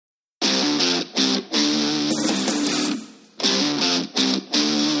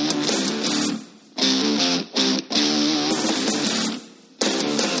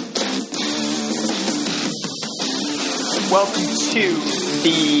welcome to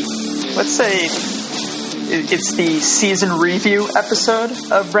the, let's say, it's the season review episode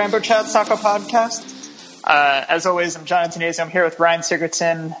of Rambo Chat Soccer Podcast. As always, I'm Jonathan Azzi. I'm here with Ryan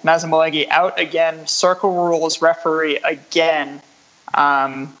Sigurdsson, Mazen Malegi out again, Circle Rules referee again.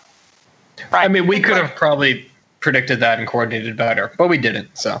 I mean, we could have probably predicted that and coordinated better, but we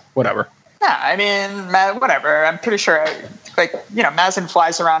didn't, so whatever. Yeah, I mean, whatever. I'm pretty sure, Mazen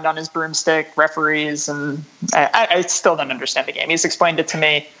flies around on his broomstick, referees, and I still don't understand the game. He's explained it to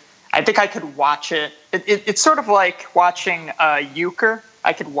me. I think I could watch it. It's sort of like watching euchre.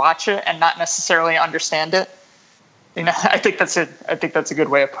 I could watch it and not necessarily understand it. I think that's a good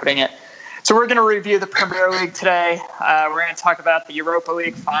way of putting it. So we're going to review the Premier League today. We're going to talk about the Europa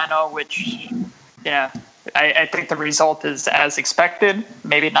League final, which, I think the result is as expected.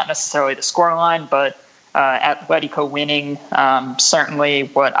 Maybe not necessarily the scoreline, but Atletico winning, certainly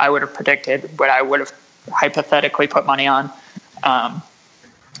what I would have predicted, what I would have hypothetically put money on.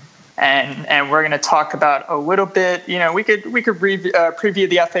 And we're going to talk about a little bit. We could preview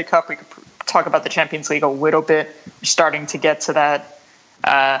the FA Cup. We could talk about the Champions League a little bit. We're starting to get to that.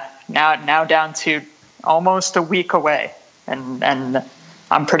 Now down to almost a week away, and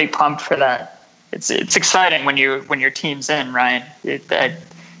I'm pretty pumped for that. It's exciting when your team's in, Ryan. It's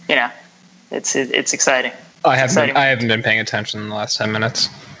exciting. I haven't been paying attention in the last 10 minutes.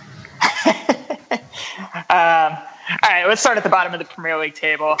 All right, let's start at the bottom of the Premier League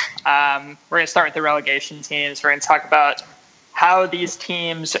table. We're going to start with the relegation teams. We're going to talk about how these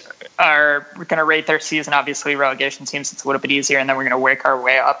teams are going to rate their season. Obviously, relegation teams, it's a little bit easier, and then we're going to work our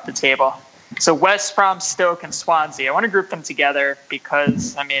way up the table. So West Brom, Stoke, and Swansea. I want to group them together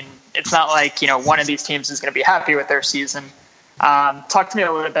because, it's not like, one of these teams is going to be happy with their season. Talk to me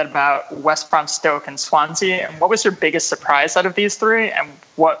a little bit about West Brom, Stoke, and Swansea. And what was your biggest surprise out of these three? And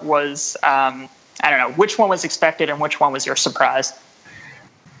what was, which one was expected and which one was your surprise?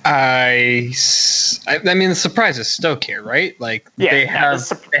 I mean, the surprise is Stoke here, right? They have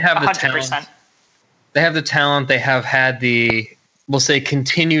the talent. They have the talent. They have had the, we'll say,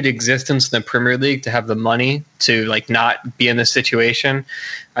 continued existence in the Premier League to have the money to not be in this situation.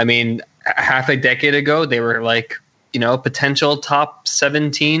 I mean, half a decade ago, they were potential top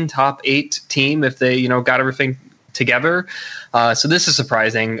 17, top 8 team if they, got everything together. So this is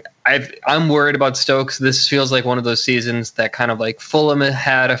surprising. I'm worried about Stoke. This feels like one of those seasons that kind of like Fulham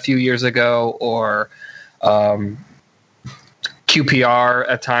had a few years ago, or QPR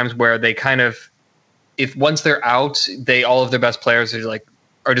at times, where they kind of, if once they're out, all of their best players are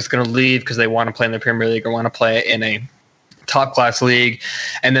just going to leave because they want to play in the Premier League or want to play in a top class league,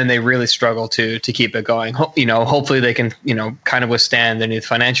 and then they really struggle to keep it going. Hopefully they can kind of withstand the new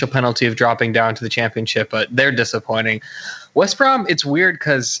financial penalty of dropping down to the Championship, but they're disappointing. West Brom, it's weird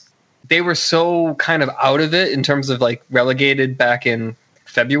because they were so kind of out of it in terms of relegated back in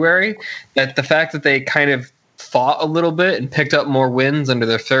February, that the fact that they kind of fought a little bit and picked up more wins under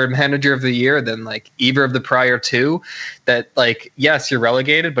their third manager of the year than either of the prior two, that yes, you're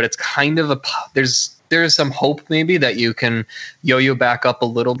relegated, but it's kind of there's some hope maybe that you can yo-yo back up a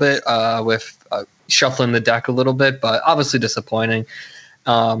little bit with shuffling the deck a little bit, but obviously disappointing.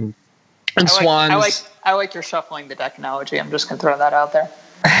 And Swans, I like your shuffling the deck analogy. I'm just going to throw that out there.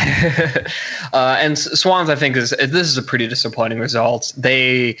 And Swans, I think this is a pretty disappointing result.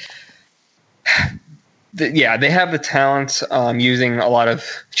 They have the talent, using a lot of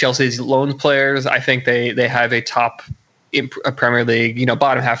Chelsea's loan players. I think they have a top in a Premier League,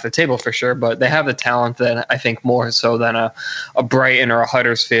 bottom half of the table for sure, but they have the talent that I think more so than a Brighton or a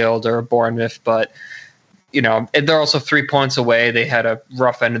Huddersfield or a Bournemouth. But they're also 3 points away. They had a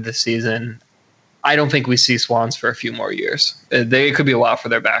rough end of the season. I don't think we see Swans for a few more years. It could be a while for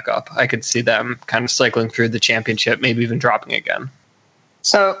their backup. I could see them kind of cycling through the Championship, maybe even dropping again.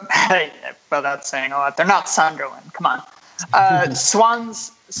 So, well, that's saying a lot. They're not Sunderland. Come on.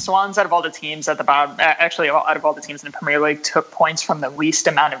 Swans, out of all the teams at the bottom, actually out of all the teams in the Premier League, took points from the least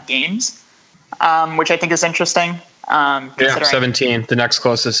amount of games, which I think is interesting. 17. The next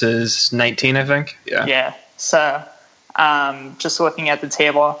closest is 19, I think. Yeah. So, just looking at the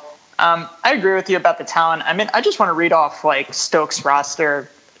table, I agree with you about the talent. I mean, I just want to read off Stoke's roster,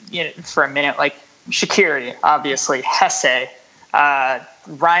 for a minute. Shaqiri, obviously, Hesse,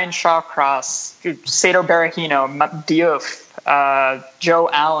 Ryan Shawcross, Sado Berahino, Diouf, Joe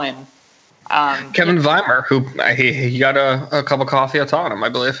Allen, Kevin Weimer, who he got a cup of coffee at Tottenham, I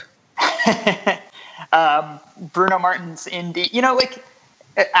believe. Bruno Martins, Indy,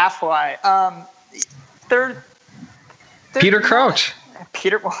 Afwai. Peter Crouch.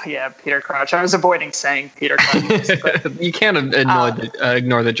 Peter Crouch. I was avoiding saying Peter Crouch. You can't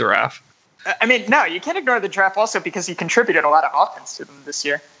ignore the giraffe. I mean, no, you can't ignore the draft also because he contributed a lot of offense to them this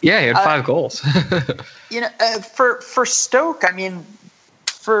year. Yeah, he had 5 goals. For Stoke, I mean,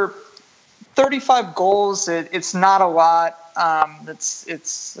 for 35 goals, it's not a lot.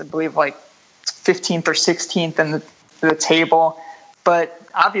 It's I believe like 15th or 16th in the table, but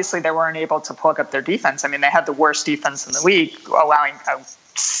obviously they weren't able to plug up their defense. I mean, they had the worst defense in the league, allowing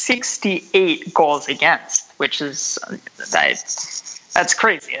 68 goals against, which is that's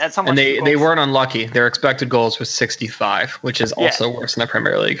crazy. That's almost. And they weren't unlucky. Their expected goals was 65, which is also worse in the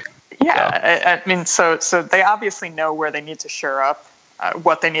Premier League. Yeah, I mean, so they obviously know where they need to shore up,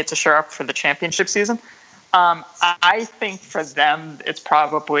 what they need to shore up for the championship season. I think for them, it's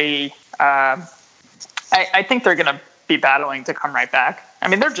probably. I think they're going to be battling to come right back. I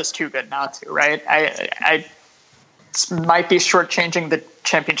mean, they're just too good not to, right? I might be shortchanging the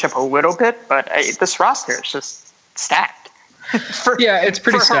championship a little bit, but this roster is just stacked. It's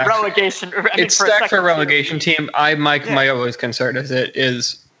pretty stacked. Relegation. It's stacked for a relegation team. My always concern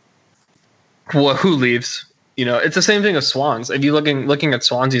is who leaves. It's the same thing as Swans. If you looking at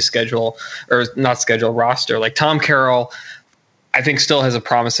Swansea's schedule, or not schedule, roster, like Tom Carroll, I think still has a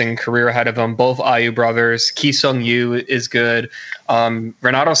promising career ahead of him. Both Ayew brothers. Ki Sung-yu is good.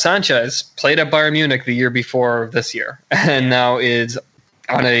 Renato Sanchez played at Bayern Munich the year before this year, and now is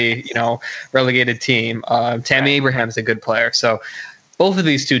on a relegated team. Tammy Abraham's a good player. So both of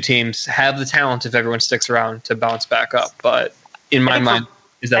these two teams have the talent, if everyone sticks around, to bounce back up. But in my mind,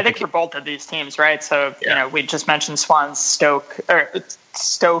 I think for both of these teams, right? So we just mentioned Stoke's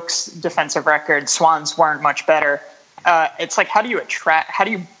defensive record. Swans weren't much better. It's like, how do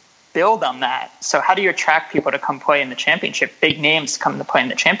you build on that? So how do you attract people to come play in the championship, big names to come to play in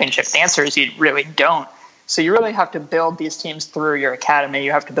the championship? The answer is you really don't. So you really have to build these teams through your academy.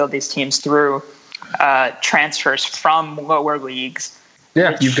 You have to build these teams through transfers from lower leagues.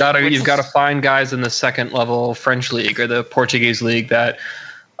 Yeah, you've got to find guys in the second level French league or the Portuguese league that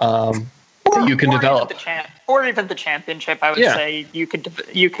you can develop. Or even the championship, I would say you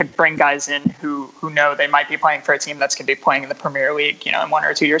could bring guys in who know they might be playing for a team that's going to be playing in the Premier League, in 1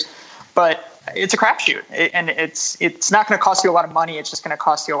 or 2 years. But it's a crapshoot, and it's not going to cost you a lot of money. It's just going to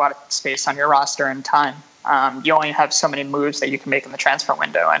cost you a lot of space on your roster and time. You only have so many moves that you can make in the transfer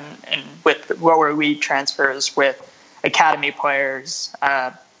window, and with lower league transfers, with academy players,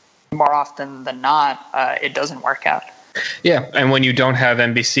 more often than not, it doesn't work out. Yeah, and when you don't have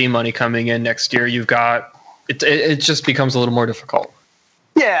NBC money coming in next year, you've got it just becomes a little more difficult.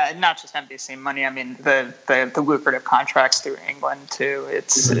 Yeah, not just NBC money. I mean, the lucrative contracts through England too.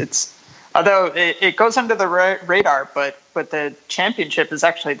 It's although it goes under the radar, but the championship is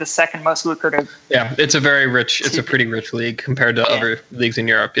actually the second most lucrative. Yeah, it's a pretty rich league compared to other leagues in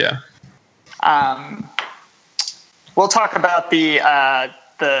Europe. Yeah. We'll talk about the.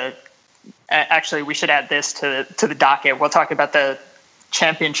 Actually, we should add this to the docket. We'll talk about the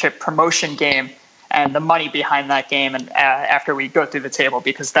championship promotion game and the money behind that game, and after we go through the table,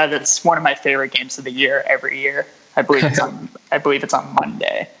 because that is one of my favorite games of the year every year. I believe it's on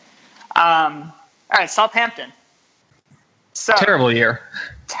Monday. All right, Southampton. So terrible year,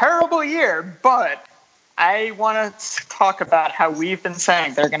 but I want to talk about how we've been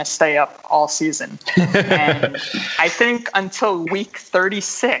saying they're going to stay up all season. And I think until week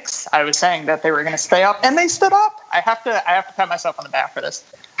 36, I was saying that they were going to stay up, and they stood up. I have to pat myself on the back for this.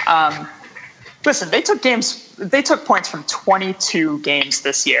 Listen, they took points from 22 games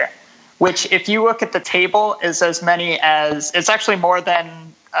this year, which if you look at the table is it's actually more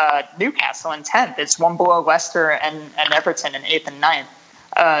than Newcastle in 10th. It's one below Leicester and Everton in 8th and 9th.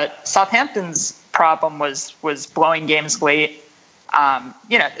 Southampton's problem was blowing games late.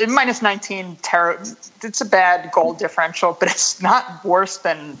 Minus 19, it's a bad goal differential, but it's not worse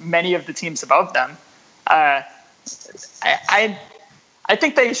than many of the teams above them. I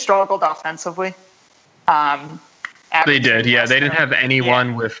think they struggled offensively. They did, yeah. They didn't have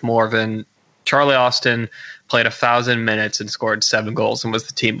anyone with more than Charlie Austin played 1,000 minutes and scored 7 goals and was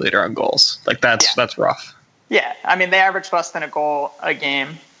the team leader on goals. Like that's rough. Yeah, I mean they averaged less than a goal a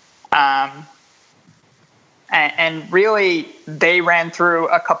game. And really, they ran through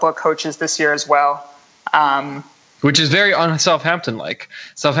a couple of coaches this year as well. Which is very un-Southampton-like.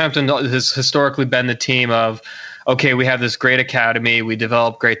 Southampton has historically been the team of, okay, we have this great academy, we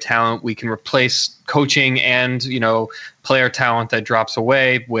develop great talent, we can replace coaching and, player talent that drops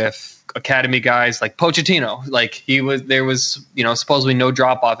away with academy guys like Pochettino. Like there was supposedly no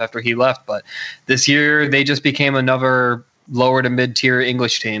drop-off after he left, but this year they just became another lower to mid-tier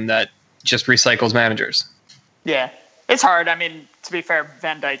English team that just recycles managers. Yeah, it's hard. I mean, to be fair,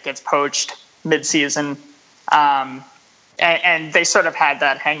 Van Dijk gets poached mid-season. And and they sort of had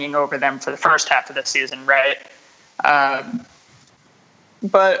that hanging over them for the first half of the season, right?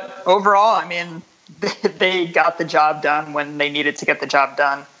 But overall, I mean, they got the job done when they needed to get the job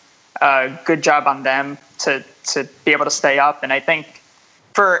done. Good job on them to be able to stay up. And I think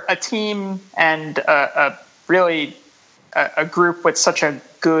for a team and a group with such a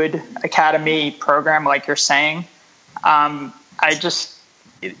good academy program, like you're saying, I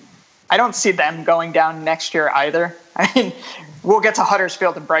don't see them going down next year either. I mean, we'll get to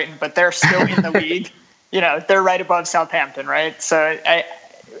Huddersfield and Brighton, but they're still in the league. They're right above Southampton, right? So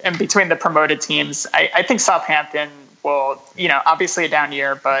and between the promoted teams, I think Southampton will, obviously a down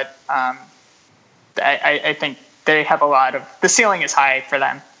year, but I think they have a lot of, the ceiling is high for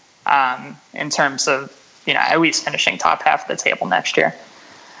them in terms of, at least finishing top half of the table next year.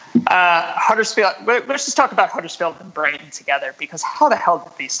 Huddersfield, let's just talk about Huddersfield and Brighton together, because how the hell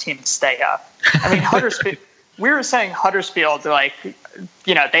did these teams stay up? I mean, Huddersfield, we were saying Huddersfield,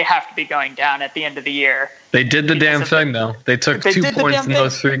 they have to be going down at the end of the year. They did the damn thing, though. They took 2 points in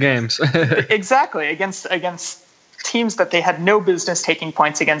those 3 games. Exactly, against teams that they had no business taking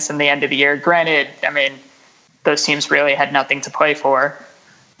points against in the end of the year. Granted, I mean, those teams really had nothing to play for.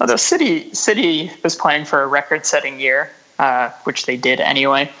 Although City was playing for a record-setting year, which they did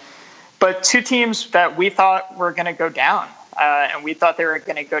anyway. But 2 teams that we thought were going to go down, and we thought they were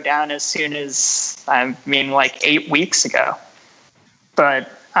going to go down as soon as, 8 weeks ago.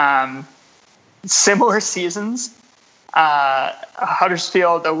 But similar seasons.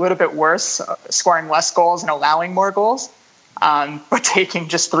 Huddersfield a little bit worse, scoring less goals and allowing more goals, but taking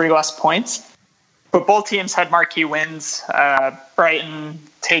just 3 less points. But both teams had marquee wins. Brighton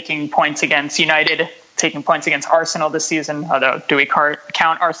taking points against United, taking points against Arsenal this season. Although, do we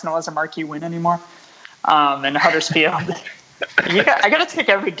count Arsenal as a marquee win anymore? And Huddersfield, I got to take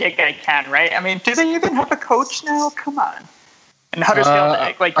every dig I can, right? I mean, do they even have a coach now? Come on. And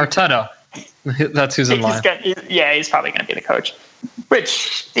Huddersfield, Arteta. That's who's in line. He's probably going to be the coach,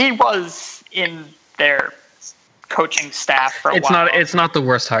 which he was in their coaching staff for a while. It's not the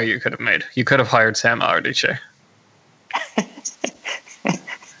worst hire you could have made. You could have hired Sam Allardyce.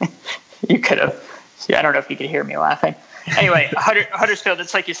 You could have. Yeah, I don't know if you could hear me laughing. Anyway, Huddersfield,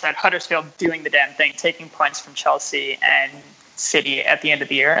 it's like you said, Huddersfield doing the damn thing, taking points from Chelsea and City at the end of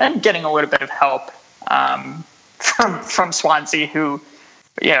the year, and getting a little bit of help from Swansea, who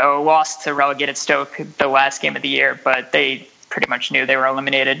lost to relegated Stoke the last game of the year, but they pretty much knew they were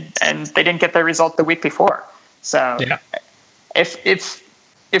eliminated, and they didn't get the result the week before. So yeah.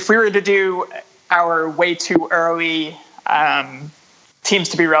 If we were to do our way too early teams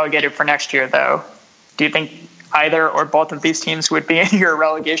to be relegated for next year, though, do you think either or both of these teams would be in your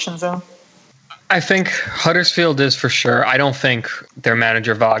relegation zone? I think Huddersfield is for sure. I don't think their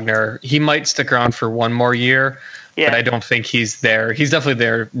manager Wagner, he might stick around for one more year, but I don't think he's there. He's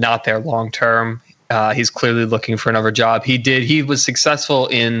definitely not there long term. He's clearly looking for another job. He was successful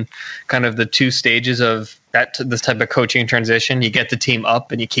in kind of the 2 stages of this type of coaching transition. You get the team up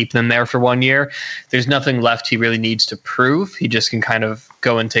and you keep them there for 1 year. There's nothing left he really needs to prove. He just can kind of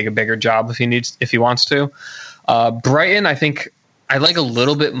go and take a bigger job if he wants to. Brighton, I think I like a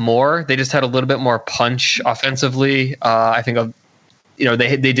little bit more. They just had a little bit more punch offensively. I think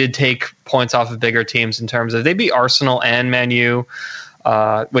they did take points off of bigger teams in terms of they beat Arsenal and Man U,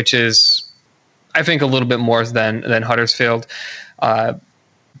 which is, I think, a little bit more than Huddersfield.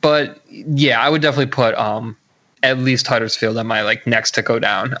 But yeah, I would definitely put at least Huddersfield on my next to go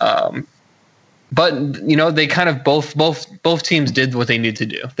down. But they kind of both teams did what they needed to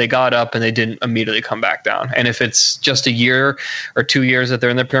do. They got up and they didn't immediately come back down. And if it's just a year or 2 years that they're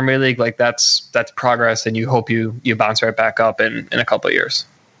in the Premier League, that's progress, and you hope you bounce right back up in a couple of years.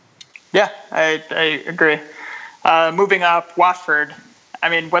 Yeah, I agree. Moving up, Watford. I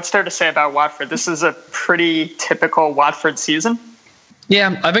mean, what's there to say about Watford? This is a pretty typical Watford season.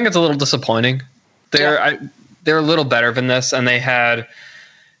 Yeah, I think it's a little disappointing. They're a little better than this, and they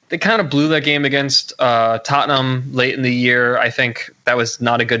kind of blew that game against Tottenham late in the year. I think that was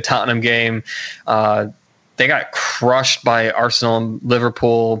not a good Tottenham game. They got crushed by Arsenal and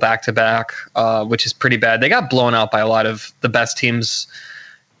Liverpool back-to-back, which is pretty bad. They got blown out by a lot of the best teams.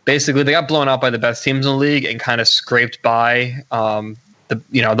 Basically, they got blown out by the best teams in the league and kind of scraped by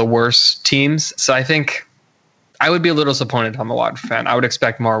the worst teams. So I think I would be a little disappointed if I'm a Watford fan. I would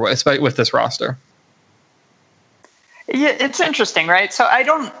expect more, especially with this roster. Yeah, it's interesting, right? So I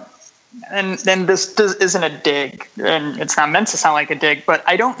don't, and this isn't a dig, and it's not meant to sound like a dig, but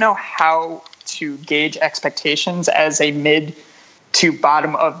I don't know how to gauge expectations as a mid to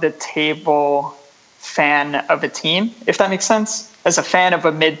bottom of the table fan of a team, if that makes sense. As a fan of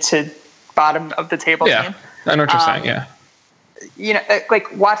a mid to bottom of the table team. I know what you're saying, yeah.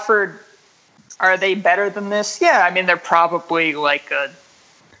 like Watford, are they better than this? Yeah, I mean, they're probably like a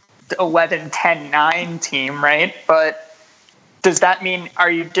 11-10-9 team, right? But does that mean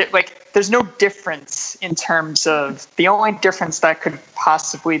there's no difference in terms of the only difference that could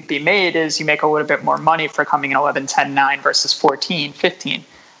possibly be made is you make a little bit more money for coming in 11-10-9 versus 14-15.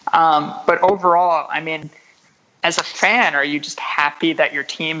 But overall, I mean, as a fan, are you just happy that your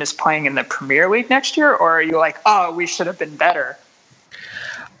team is playing in the Premier League next year, or are you like, oh, we should have been better?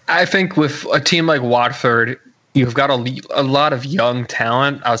 I think with a team like Watford, you've got a lot of young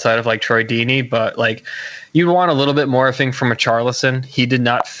talent outside of like Troy Deeney, but like you'd want a little bit more, I think, from a Charlison. He did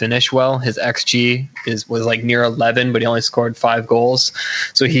not finish well. His XG was like near 11, but he only scored 5 goals.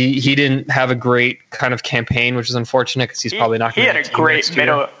 So he didn't have a great kind of campaign, which is unfortunate because he's probably not going to. He had a great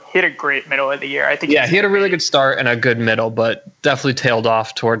middle. He had a great middle of the year. I think. Yeah, he had a really good start and a good middle, but definitely tailed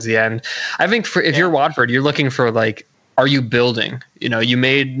off towards the end. I think if you're Watford, you're looking for like, are you building? You know, you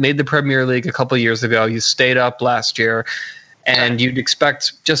made the Premier League a couple of years ago. You stayed up last year, and you'd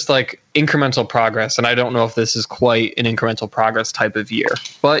expect just like incremental progress. And I don't know if this is quite an incremental progress type of year,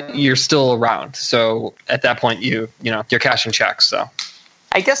 but you're still around. So at that point, you're cashing checks. So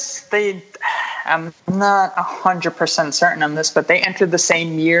I guess I'm not 100% certain on this, but they entered the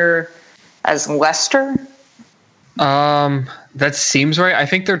same year as Leicester. That seems right. I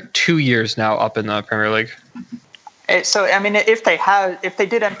think they're 2 years now up in the Premier League. So, I mean, if they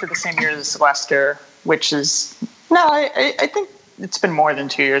did enter the same year as Leicester, which is, no, I think it's been more than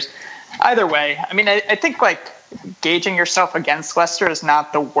 2 years. Either way, I mean, I think like gauging yourself against Leicester is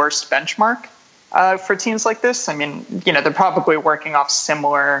not the worst benchmark for teams like this. I mean, they're probably working off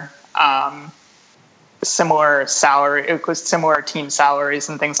similar salary, similar team salaries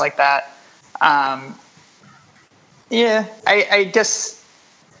and things like that. I guess,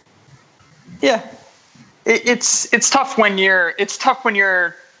 yeah. It's tough when you're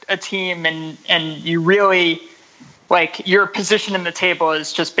a team and you really like your position in the table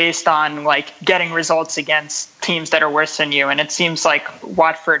is just based on like getting results against teams that are worse than you. And it seems like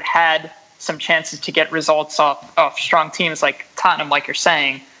Watford had some chances to get results off strong teams like Tottenham, like you're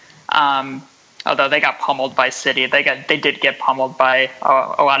saying. Although they got pummeled by City, they did get pummeled by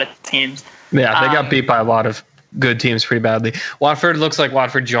a lot of teams. Yeah, they got beat by a lot of good teams pretty badly. Watford looks like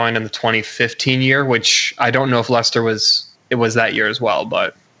Watford joined in the 2015 year, which I don't know if Leicester was that year as well,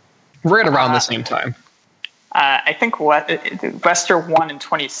 but right around the same time. I think Leicester won in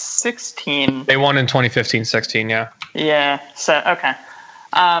 2016. They won in 2015-16, yeah. Yeah, so, okay.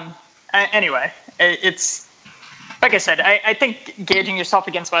 Anyway, it's, like I said, I think gauging yourself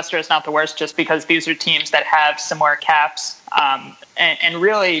against Leicester is not the worst just because these are teams that have similar caps. And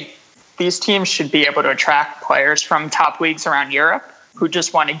really, these teams should be able to attract players from top leagues around Europe who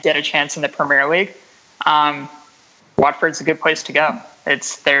just want to get a chance in the Premier League. Watford's a good place to go.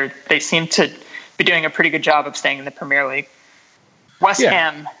 They seem to be doing a pretty good job of staying in the Premier League. West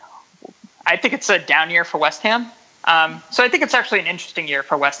Ham, I think it's a down year for West Ham. So I think it's actually an interesting year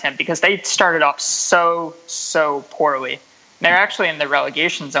for West Ham because they started off so poorly. They're actually in the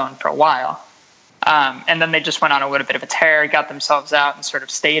relegation zone for a while. And then they just went on a little bit of a tear, got themselves out, and sort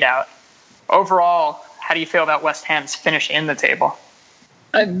of stayed out. Overall, how do you feel about West Ham's finish in the table?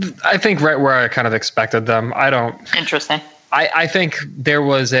 I think right where I kind of expected them. Interesting. I think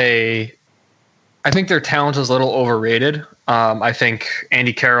I think their talent is a little overrated. I think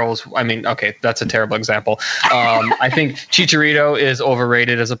Andy Carroll's, okay, that's a terrible example. I think Chicharito is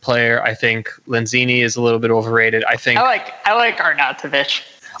overrated as a player. I think Lanzini is a little bit overrated. I like Arnautovic.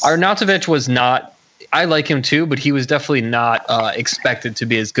 Arnautovic was not, I like him too, but he was definitely not expected to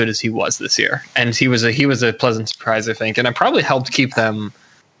be as good as he was this year. And he was a pleasant surprise, I think. And it probably helped keep them,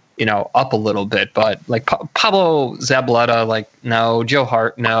 up a little bit. But like Pablo Zabaleta, no. Joe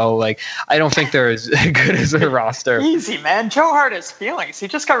Hart, no. I don't think they're as good as their roster. Easy, man. Joe Hart has feelings. He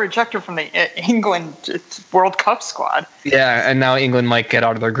just got rejected from the England World Cup squad. Yeah, and now England might get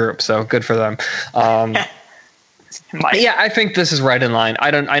out of their group, so good for them. Yeah, I think this is right in line.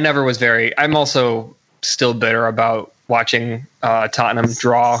 I'm also still bitter about watching Tottenham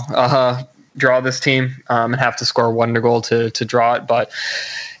draw this team and have to score one goal to draw it. But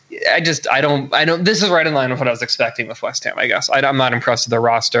I don't, this is right in line with what I was expecting with West Ham, I guess. I'm not impressed with their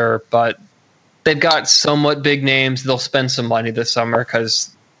roster, but they've got somewhat big names. They'll spend some money this summer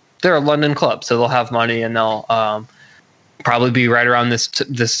because they're a London club, so they'll have money and they'll probably be right around this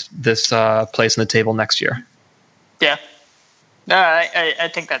place in the table next year. Yeah. No,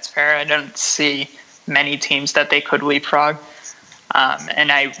 I think that's fair. I don't see many teams that they could leapfrog.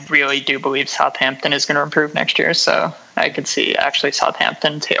 And I really do believe Southampton is going to improve next year. So I could see actually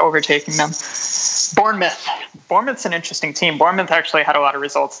Southampton overtaking them. Bournemouth. Bournemouth's an interesting team. Bournemouth actually had a lot of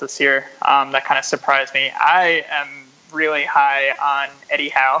results this year that kind of surprised me. I am really high on Eddie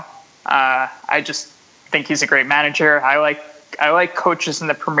Howe. I just think he's a great manager. I like coaches in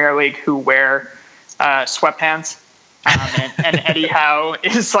the Premier League who wear sweatpants, and Eddie Howe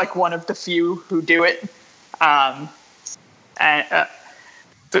is like one of the few who do it. I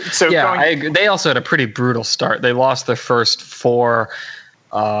agree. They also had a pretty brutal start. They lost their first four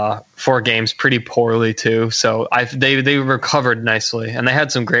games pretty poorly too. So they recovered nicely, and they had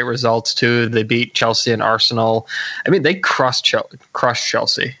some great results too. They beat Chelsea and Arsenal. I mean, they crushed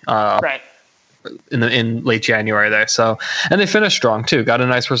Chelsea. Right. In late January there. So, and they finished strong too. Got a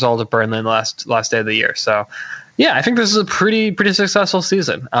nice result at Burnley in the last day of the year. So, yeah, I think this is a pretty successful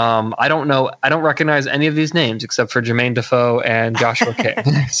season. I don't recognize any of these names except for Jermaine Defoe and Joshua King.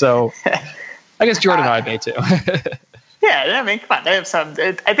 So, I guess Jordan and I may too. Yeah, I mean, come on. They have some.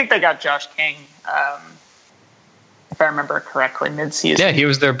 I think they got Josh King, if I remember correctly, mid-season. Yeah, he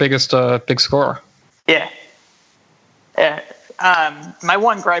was their biggest big scorer. Yeah. My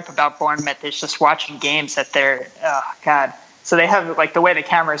one gripe about Bournemouth is just watching games that they're, oh God. So they have like the way the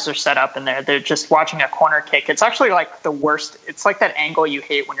cameras are set up in there. They're just watching a corner kick. It's actually like the worst. It's like that angle you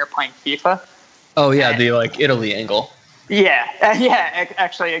hate when you're playing FIFA. Oh yeah, the like Italy angle. Yeah,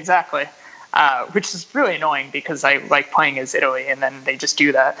 actually, exactly. Which is really annoying because I like playing as Italy, and then they just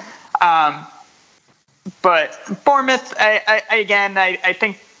do that. But Bournemouth, I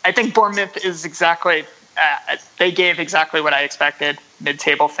think Bournemouth is exactly. They gave exactly what I expected.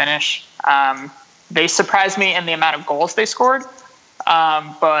 Mid-table finish. They surprised me in the amount of goals they scored,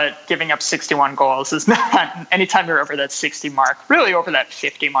 but giving up 61 goals is not. Anytime you're over that 60 mark, really over that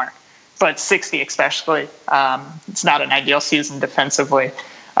 50 mark, but 60 especially, it's not an ideal season defensively.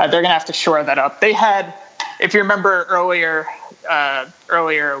 They're going to have to shore that up. They had, if you remember earlier, I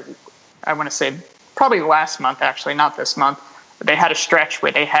want to say probably last month, actually, not this month. They had a stretch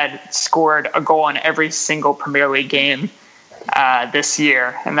where they had scored a goal in every single Premier League game this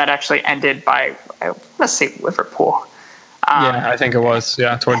year, and that actually ended by, I want to say, Liverpool. I think it was.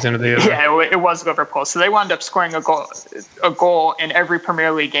 Yeah, towards the end of the year. Yeah, it was Liverpool. So they wound up scoring a goal in every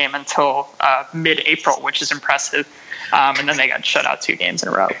Premier League game until mid-April, which is impressive. And then they got shut out 2 games in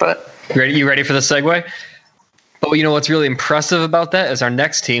a row. But you ready for the segue? But you know what's really impressive about that is our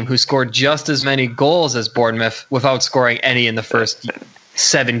next team, who scored just as many goals as Bournemouth without scoring any in the first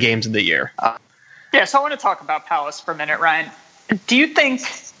 7 games of the year. So I want to talk about Palace for a minute, Ryan. Do you think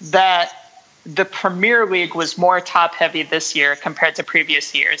that the Premier League was more top-heavy this year compared to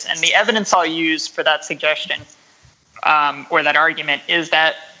previous years? And the evidence I'll use for that suggestion or that argument is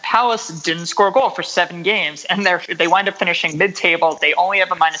that Palace didn't score a goal for 7 games, and they wind up finishing mid-table. They only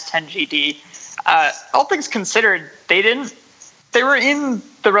have a -10 GD. All things considered, they were in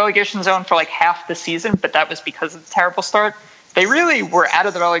the relegation zone for like half the season, but that was because of the terrible start. They really were out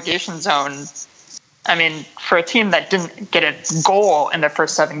of the relegation zone. I mean, for a team that didn't get a goal in their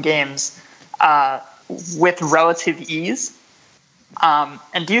first 7 games with relative ease.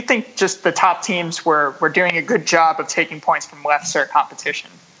 And do you think just the top teams were doing a good job of taking points from lesser competition?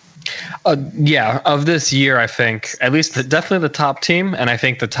 Of this year, I think at least definitely the top team, and I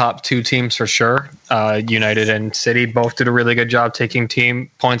think the top 2 teams for sure, United and City, both did a really good job taking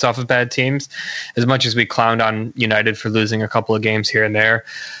points off of bad teams. As much as we clowned on United for losing a couple of games here and there,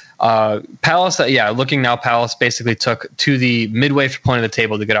 Palace, looking now, Palace basically took to the midway point of the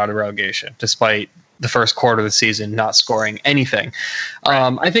table to get out of relegation, despite the first quarter of the season not scoring anything.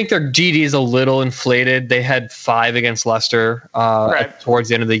 Right. I think their GD is a little inflated. They had 5 against Leicester towards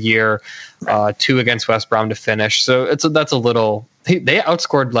the end of the year, 2 against West Brom to finish. So that's a little. They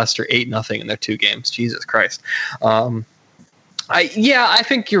outscored Leicester 8-0 in their 2 games. Jesus Christ. I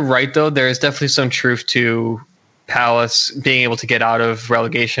think you're right though. There is definitely some truth to Palace being able to get out of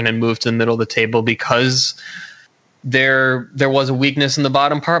relegation and move to the middle of the table because there was a weakness in the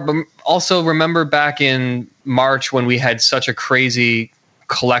bottom part. But also remember back in March when we had such a crazy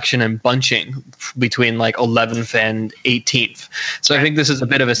collection and bunching between like 11th and 18th. So I think this is a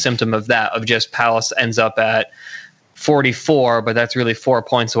bit of a symptom of that, of just Palace ends up at 44, but that's really 4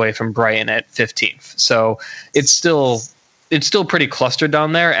 points away from Brighton at 15th. So it's still pretty clustered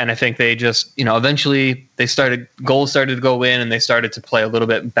down there, and I think they just, eventually goals started to go in, and they started to play a little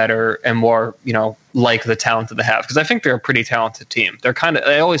bit better and more, like the talent that they have. Because I think they're a pretty talented team.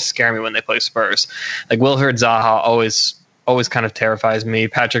 They always scare me when they play Spurs. Like Wilfried Zaha always kind of terrifies me.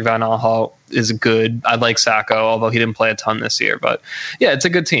 Patrick Van Aanholt is good. I like Sacco, although he didn't play a ton this year. But yeah, it's a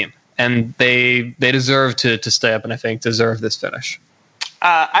good team, and they deserve to stay up, and I think deserve this finish.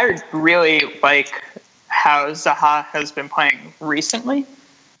 I really like how Zaha has been playing recently.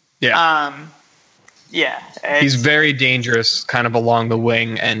 Yeah. Yeah. He's very dangerous kind of along the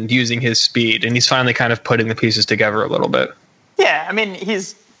wing and using his speed, and he's finally kind of putting the pieces together a little bit. Yeah, I mean,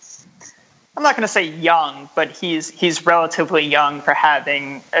 I'm not going to say young, but he's relatively young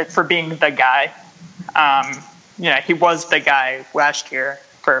for being the guy. He was the guy last year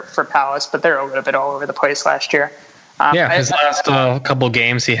for Palace, but they're a little bit all over the place last year. His last couple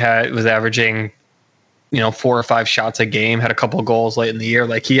games was averaging, 4 or 5 shots a game, had a couple of goals late in the year.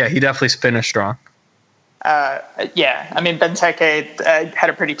 Like, he definitely finished strong. I mean, Benteke had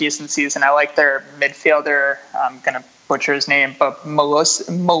a pretty decent season. I like their midfielder. I'm going to butcher his name, but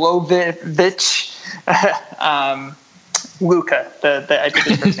Milovic, Luka.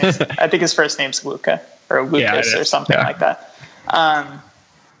 I think his first name's Luka or Lucas or something like that. I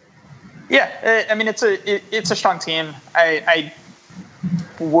mean, it's a strong team. I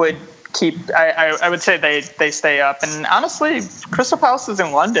would say they stay up. And honestly, Crystal Palace is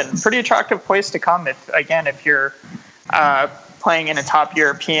in London. Pretty attractive place to come if you're playing in a top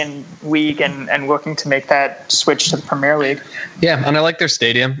European league and looking to make that switch to the Premier League. Yeah, and I like their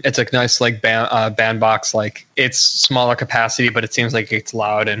stadium. It's a nice bandbox. Like, it's smaller capacity, but it seems like it's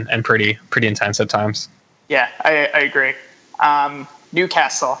loud and pretty intense at times. Yeah, I agree.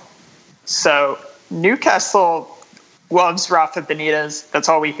 Newcastle. So Newcastle loves Rafa Benitez. That's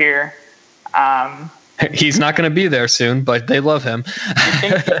all we hear. He's not going to be there soon, but they love him.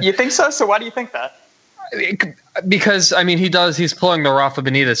 You think so? So why do you think that? Because, I mean, he's pulling the Rafa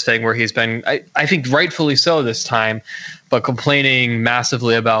Benitez thing where he's been, I think rightfully so this time, but complaining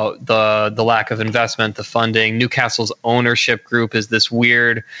massively about the lack of investment, the funding. Newcastle's ownership group had this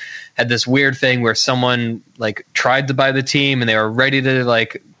weird thing where someone like tried to buy the team and they were ready to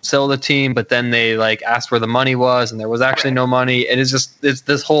like sell the team, but then they like asked where the money was and there was actually no money. And it's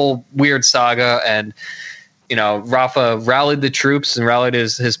this whole weird saga. And Rafa rallied the troops and rallied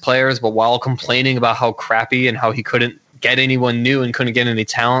his players, but while complaining about how crappy and how he couldn't get anyone new and couldn't get any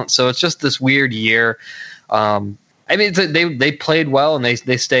talent. So it's just this weird year. I mean, they played well and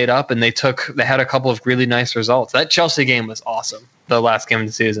they stayed up and they had a couple of really nice results. That Chelsea game was awesome. The last game of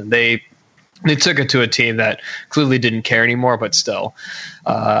the season, they took it to a team that clearly didn't care anymore, but still.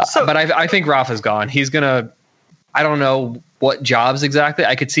 But I think Rafa's gone. He's gonna. I don't know what jobs exactly.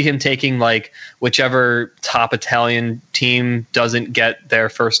 I could see him taking like whichever top Italian team doesn't get their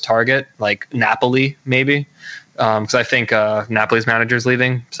first target, like Napoli maybe, because I think Napoli's manager's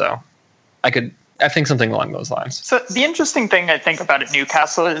leaving. So I think something along those lines. So the interesting thing I think about at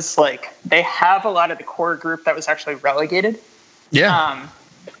Newcastle is like they have a lot of the core group that was actually relegated. Yeah.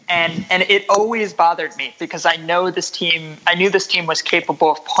 And it always bothered me because I knew this team was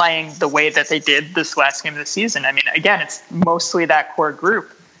capable of playing the way that they did this last game of the season. I mean, again, it's mostly that core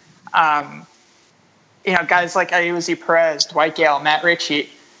group. Guys like Ayoze Perez, Dwight Gale, Matt Ritchie,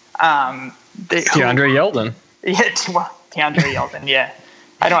 DeAndre Yeldon. Yeah, DeAndre Yeldon. Yeah,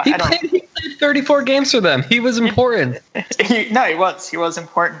 He played 34 games for them. He was important. He was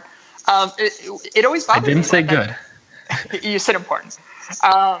important. It always bothered me. I didn't say good. You said important.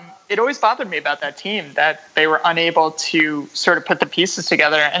 It always bothered me about that team that they were unable to sort of put the pieces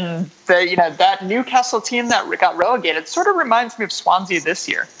together. And that Newcastle team that got relegated sort of reminds me of Swansea this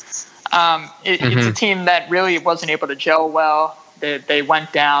year. It's a team that really wasn't able to gel well. They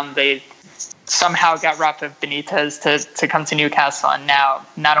went down. They somehow got Rafa Benitez to come to Newcastle. And now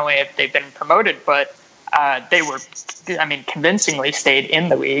not only have they been promoted, but they were, convincingly stayed in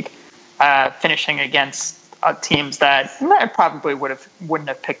the league, finishing against teams that I probably wouldn't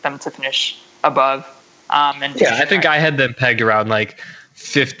have picked them to finish above. I think I had them pegged around like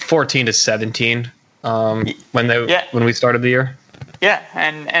 14 to 17 when we started the year. Yeah,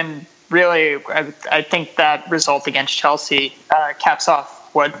 and really, I think that result against Chelsea caps off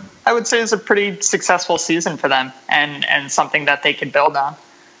what I would say is a pretty successful season for them and something that they could build on.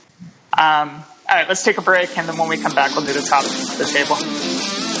 All right, let's take a break, and then when we come back, we'll do the top of the table.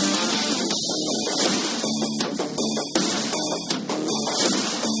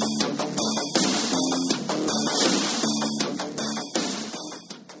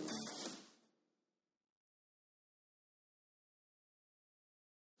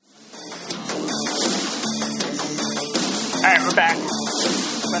 All right, we're back.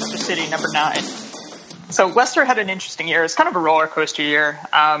 Leicester City, number 9. So Leicester had an interesting year. It's kind of a roller coaster year.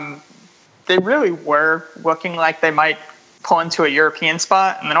 They really were looking like they might pull into a European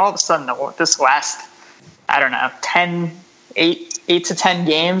spot, and then all of a sudden, this last, 8 to 10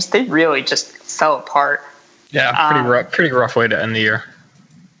 games, they really just fell apart. Yeah, pretty rough way to end the year.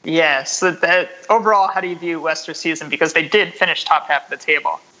 Yeah, so overall, how do you view Leicester's season? Because they did finish top half of the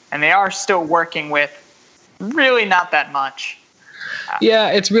table, and they are still working with really not that much. Yeah,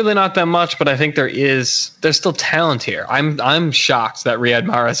 it's really not that much, but I think there's still talent here. I'm shocked that Riyad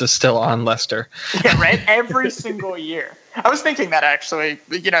Mahrez is still on Leicester. Yeah, right. Every single year, I was thinking that actually.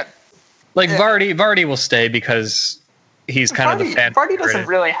 Vardy will stay because he's kind of the fan. Vardy doesn't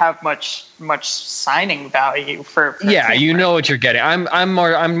really have much signing value for yeah, you know what you're getting. I'm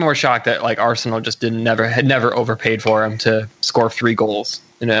more shocked that Arsenal just had never overpaid for him to score 3 goals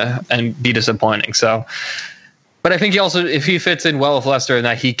and be disappointing. So. But I think if he fits in well with Leicester and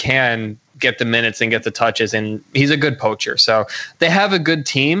that he can get the minutes and get the touches, and he's a good poacher. So they have a good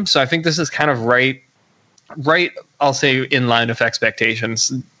team. So I think this is kind of right, I'll say, in line with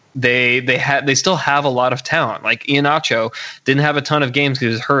expectations. They still have a lot of talent. Like Iheanacho didn't have a ton of games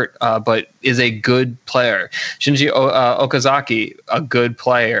because he was hurt, but is a good player. Shinji Okazaki, a good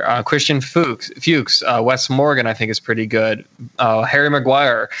player. Christian Fuchs, Wes Morgan, I think is pretty good. Harry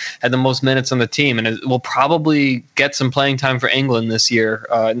Maguire had the most minutes on the team and will probably get some playing time for England this year,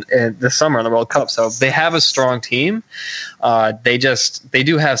 this summer in the World Cup. So they have a strong team. They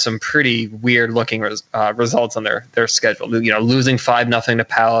do have some pretty weird looking results on their schedule. Losing 5-0 to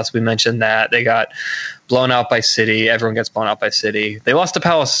Palace. We mentioned that they got blown out by City. Everyone gets blown out by City. They lost to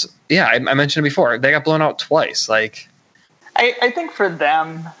Palace. Yeah, I mentioned it before. They got blown out twice. I think for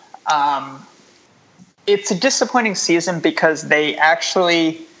them, it's a disappointing season because they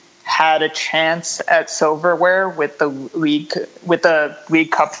actually had a chance at silverware with the League Cup. With the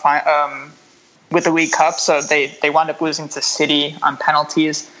League Cup, so they wound up losing to City on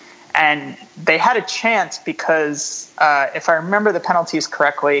penalties. And they had a chance because, if I remember the penalties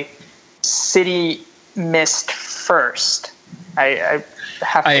correctly, City missed first. I'm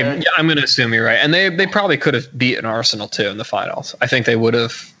going to assume you're right. And they probably could have beaten Arsenal, too, in the finals. I think they would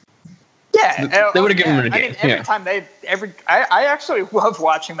have. Yeah. They would have given them a game. Every time I actually love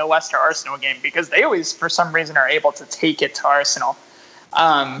watching the Leicester-Arsenal game because they always, for some reason, are able to take it to Arsenal.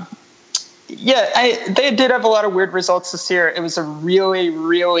 They did have a lot of weird results this year. It was a really,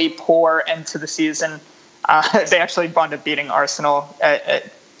 really poor end to the season. They actually wound up beating Arsenal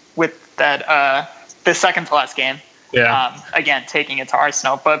with that the second to last game. Yeah. Again, taking it to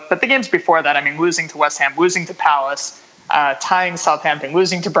Arsenal. But the games before that, losing to West Ham, losing to Palace, tying Southampton,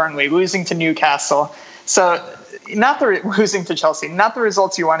 losing to Burnley, losing to Newcastle. So losing to Chelsea, not the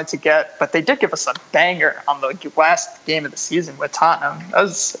results you wanted to get, but they did give us a banger on the last game of the season with Tottenham.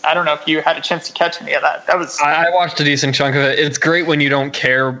 I don't know if you had a chance to catch any of that. I watched a decent chunk of it. It's great when you don't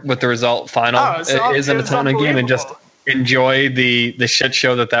care what the result final is in a Tottenham game and just enjoy the shit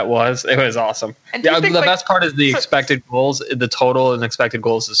show that was. It was awesome. The best part is the expected goals. The total in expected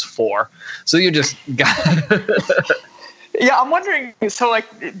goals is 4. So you just got. Yeah, I'm wondering. So,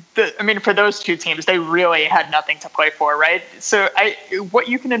 for those two teams, they really had nothing to play for, right? So, what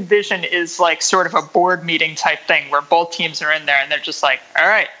you can envision is sort of a board meeting type thing where both teams are in there and they're just like, all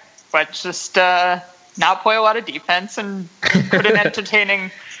right, let's just not play a lot of defense and put an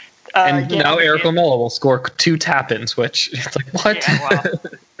entertaining. And now Eric Lamela will score 2 tap-ins, which it's like, what? Yeah,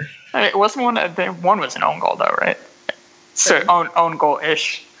 well, it wasn't one was an own goal though, right? So own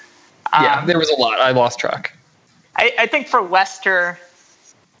goal-ish. Yeah, there was a lot. I lost track. I think for Leicester,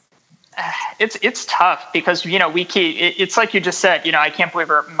 it's tough because it's like you just said. I can't believe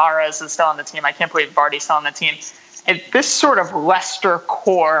Mahrez is still on the team. I can't believe Vardy's still on the team. And this sort of Leicester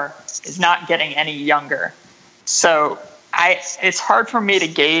core is not getting any younger. So it's hard for me to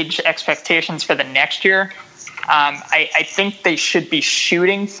gauge expectations for the next year. I think they should be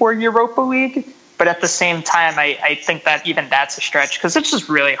shooting for Europa League, but at the same time, I think that even that's a stretch because it's just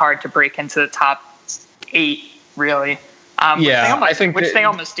really hard to break into the top 8. Really, they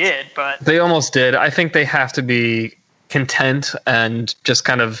almost did, but they almost did. I think they have to be content and just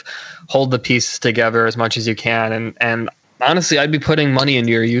kind of hold the pieces together as much as you can. And honestly, I'd be putting money into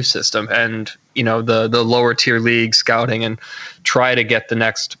your youth system and the lower tier league scouting and try to get the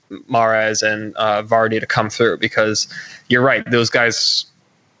next Mahrez and Vardy to come through because you're right; those guys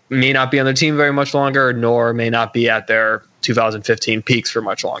may not be on the team very much longer, nor may not be at their 2015 peaks for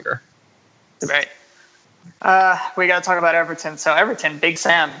much longer. Right. We got to talk about Everton. So Everton, Big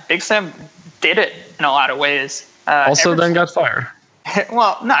Sam did it in a lot of ways. Then got fired.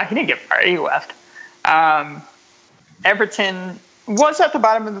 Well, no, he didn't get fired. He left. Everton was at the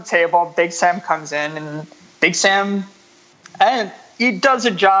bottom of the table. Big Sam comes in, and Big Sam, and he does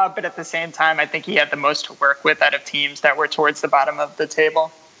a job, but at the same time, I think he had the most to work with out of teams that were towards the bottom of the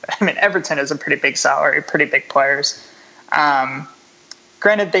table. Everton is a pretty big salary, pretty big players.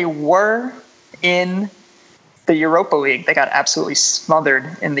 Granted, they were in the Europa League. They got absolutely smothered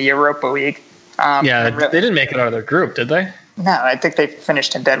in the Europa League. They didn't make it out of their group, did they? No, I think they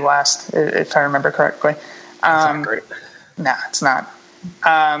finished in dead last, if I remember correctly. That's not great. No, it's not.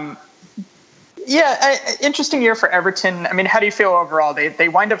 Interesting year for Everton. I mean, how do you feel overall? They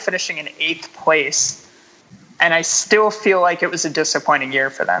wind up finishing in 8th place, and I still feel like it was a disappointing year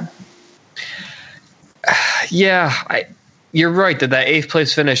for them. Yeah, you're right that 8th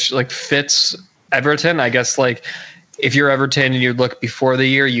place finish fits Everton. I guess if you're Everton and you look before the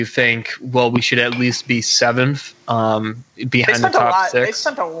year, you think, well, we should at least be 7th behind the top 6. They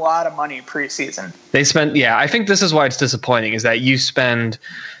spent a lot of money preseason. I think this is why it's disappointing, is that you spend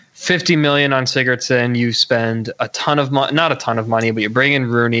 $50 million on Sigurdsson, you spend a ton of money, not a ton of money, but you bring in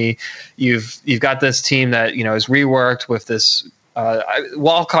Rooney. You've got this team that is reworked with this.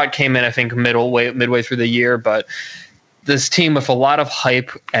 Walcott came in, I think, midway through the year, but this team with a lot of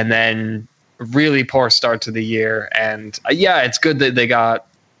hype and then really poor start to the year. And it's good that they got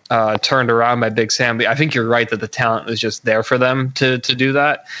turned around by Big Sam. But I think you're right that the talent was just there for them to do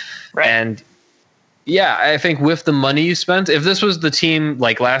that. Right. And I think with the money you spent, if this was the team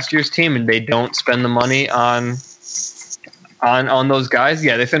like last year's team and they don't spend the money on those guys,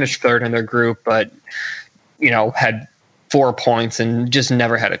 they finished 3rd in their group, but had 4 points and just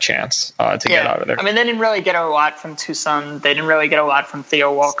never had a chance to get out of there. I mean, they didn't really get a lot from Toussaint. They didn't really get a lot from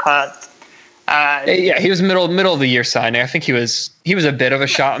Theo Walcott. He was middle of the year signing. I think he was a bit of a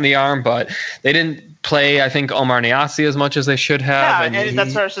shot in the arm, but they didn't play, I think, Omar Niasse as much as they should have. Yeah,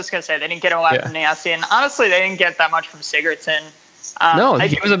 that's what I was just going to say. They didn't get a lot from Niasse, and honestly, they didn't get that much from Sigurdsson.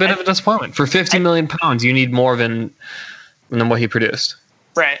 He was a bit of a disappointment. For £50 million, you need more than what he produced.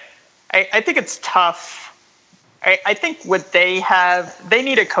 Right. I think it's tough. I think what they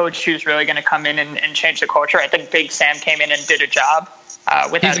need a coach who's really going to come in and change the culture. I think Big Sam came in and did a job.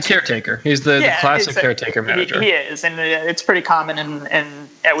 He's a caretaker. He's the classic caretaker manager. He is, and it's pretty common in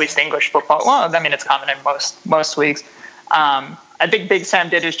at least English football. Well, I mean, it's common in most leagues. I think Big Sam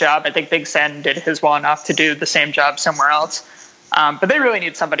did his job. I think Big Sam did his well enough to do the same job somewhere else. But they really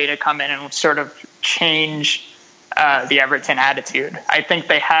need somebody to come in and sort of change the Everton attitude. I think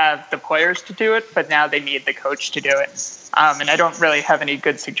they have the players to do it, but now they need the coach to do it. And I don't really have any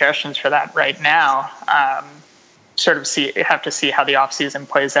good suggestions for that right now. Have to see how the offseason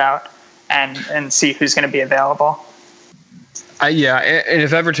plays out and see who's going to be available. And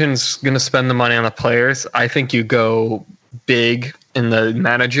if Everton's going to spend the money on the players, I think you go big in the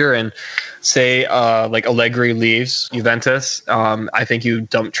manager and say Allegri leaves Juventus. I think you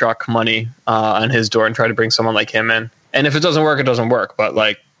dump truck money on his door and try to bring someone like him in. And if it doesn't work, it doesn't work.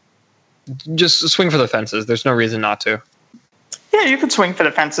 But just swing for the fences. There's no reason not to. Yeah, you could swing for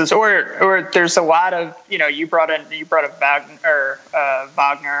the fences, or there's a lot of you brought up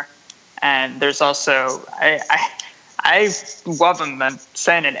Wagner, and there's also I love him. I'm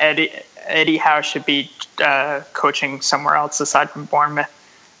saying that Eddie Howe should be coaching somewhere else aside from Bournemouth.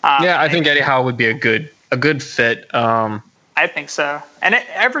 I think Eddie Howe would be a good fit. I think so, and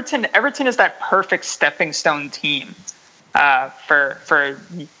Everton is that perfect stepping stone team for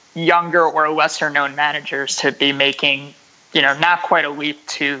younger or lesser known managers to be making. Not quite a leap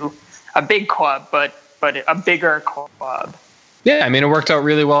to a big club, but a bigger club. Yeah, I mean, it worked out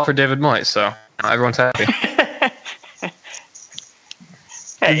really well for David Moyes, so everyone's happy.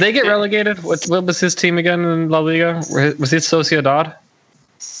 Did they get relegated? What was his team again in La Liga? Was it Sociedad?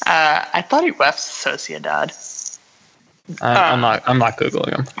 I thought he left Sociedad. I'm not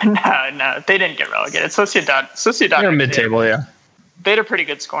Googling him. No, they didn't get relegated. Sociedad. They're mid-table, yeah. They had a pretty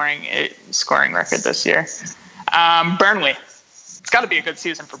good scoring record this year. Burnley. It's got to be a good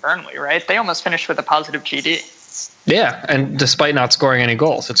season for Burnley, right? They almost finished with a positive GD. Yeah, and despite not scoring any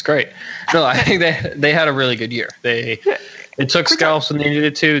goals, it's great. No, I think they had a really good year. They took scalps when they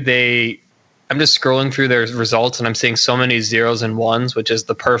needed to. I'm just scrolling through their results, and I'm seeing so many 0s and 1s, which is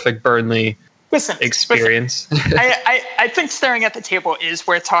the perfect Burnley experience. I think staring at the table is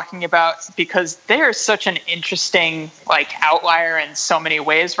worth talking about because they are such an interesting outlier in so many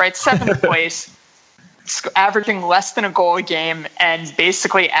ways, right? 7th place. Averaging less than a goal a game and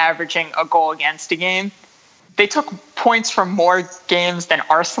basically averaging a goal against a game. They took points from more games than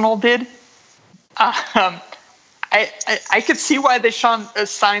Arsenal did. I could see why they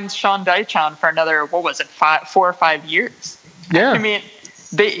signed Sean Dyche for another, 4 or 5 years. Yeah. I mean,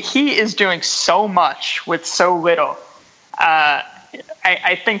 he is doing so much with so little.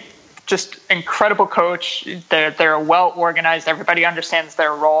 I think just incredible coach. They're well organized. Everybody understands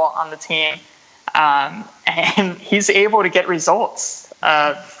their role on the team. And he's able to get results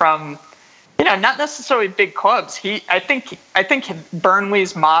from, not necessarily big clubs. I think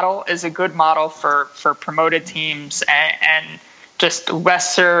Burnley's model is a good model for promoted teams and just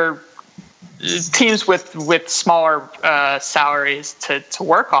lesser teams with smaller salaries to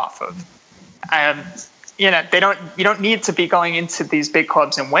work off of. you don't need to be going into these big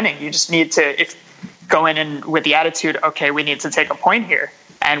clubs and winning. You just need to go in and with the attitude, okay, we need to take a point here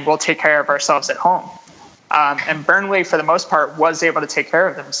and we'll take care of ourselves at home. And Burnley, for the most part, was able to take care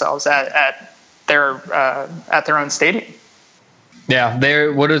of themselves at their own stadium. Yeah,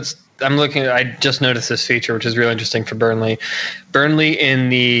 I'm looking. I just noticed this feature, which is really interesting for Burnley. Burnley in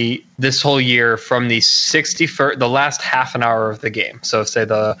this whole year, from the the last half an hour of the game. So say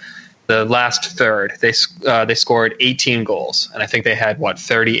the last third, they scored 18 goals, and I think they had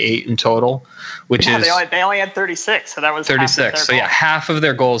 38 in total, which is they only had 36, so that was 36. So half of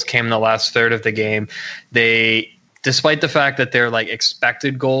their goals came in the last third of the game. They, despite the fact that their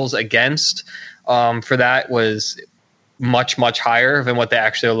expected goals against for that was much, much higher than what they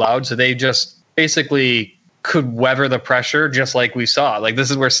actually allowed. So they just basically could weather the pressure, just like we saw. This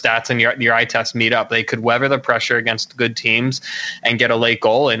is where stats and your eye test meet up. They could weather the pressure against good teams and get a late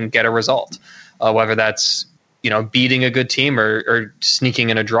goal and get a result, whether that's beating a good team or sneaking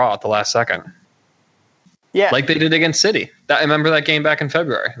in a draw at the last second. Yeah, like they did against City. I remember that game back in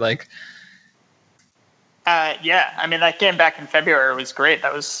February. Yeah, I mean, that game back in February was great.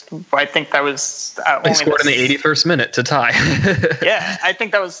 I think that was they scored in the 81st minute to tie. Yeah, I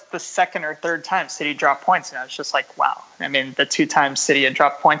think that was the second or third time City dropped points, and I was just like, wow. I mean, the two times City had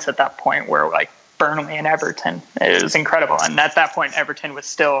dropped points at that point were Burnley and Everton. It was incredible, and at that point, Everton was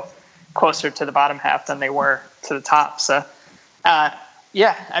still closer to the bottom half than they were to the top. So,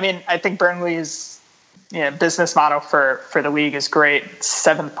 yeah, I mean, I think Burnley's business model for the league is great.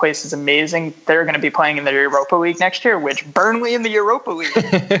 7th place is amazing. They're going to be playing in the Europa League next year, which Burnley in the Europa League.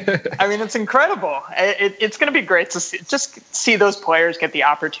 I mean, it's incredible. It's going to be great to see those players get the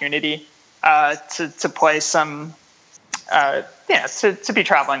opportunity to play some, to be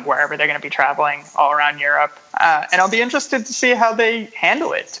traveling wherever they're going to be traveling all around Europe. And I'll be interested to see how they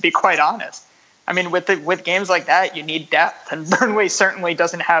handle it, to be quite honest. I mean, with games like that, you need depth, and Burnley certainly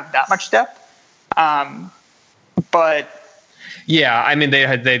doesn't have that much depth. But yeah, I mean,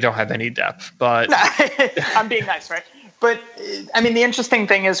 they don't have any depth, but I'm being nice, right? But I mean, the interesting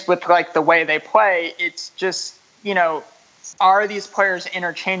thing is with the way they play, it's just, are these players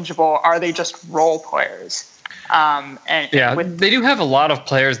interchangeable? Are they just role players? They do have a lot of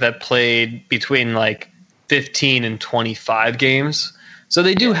players that played between 15 and 25 games. So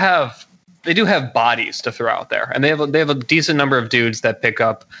they do have bodies to throw out there, and they have a decent number of dudes that pick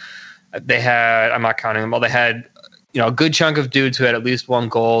up. They had, I'm not counting them all, they had a good chunk of dudes who had at least one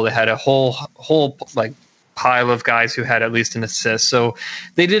goal. They had a whole pile of guys who had at least an assist. So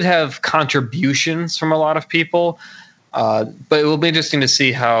they did have contributions from a lot of people. But it will be interesting to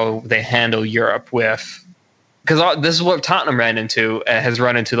see how they handle Europe because this is what Tottenham has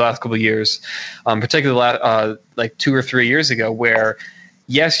run into the last couple of years, particularly 2 or 3 years ago, where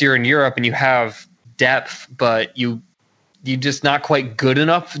yes, you're in Europe and you have depth, but you're just not quite good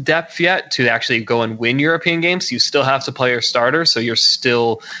enough depth yet to actually go and win European games. You still have to play your starter, so you're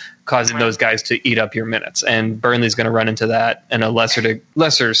still causing those guys to eat up your minutes. And Burnley's going to run into that in a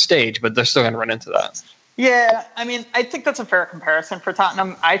lesser stage, but they're still going to run into that. Yeah, I mean, I think that's a fair comparison for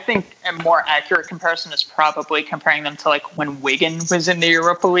Tottenham. I think a more accurate comparison is probably comparing them to when Wigan was in the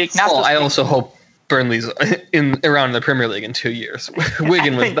Europa League. I also hope Burnley's around the Premier League in 2 years.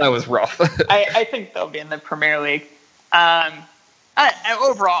 Wigan that was rough. I think they'll be in the Premier League.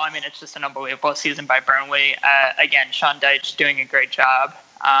 Overall, I mean, it's just an unbelievable season by Burnley. Again, Sean Dyche doing a great job.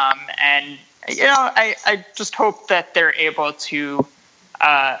 And I just hope that they're able to.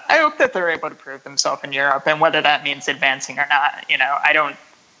 I hope that they're able to prove themselves in Europe, and whether that means advancing or not,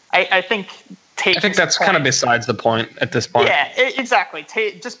 I think that's kind of besides the point at this point. Yeah, exactly.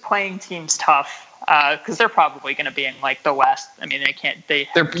 Just playing teams tough. Because they're probably going to be in the West. I mean,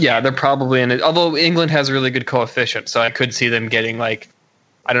 they're probably in it. Although England has a really good coefficient, so I could see them getting I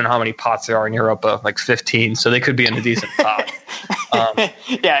don't know how many pots there are in Europa, 15. So they could be in a decent pot.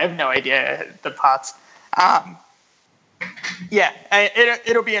 Yeah, I have no idea the pots.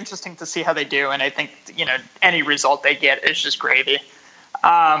 It'll be interesting to see how they do, and I think any result they get is just gravy.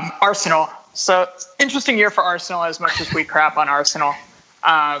 Arsenal. So interesting year for Arsenal. As much as we crap on Arsenal.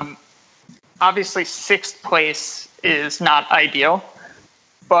 Obviously, 6th place is not ideal,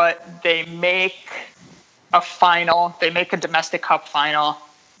 but they make a final. They make a domestic cup final.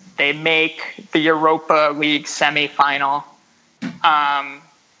 They make the Europa League semifinal.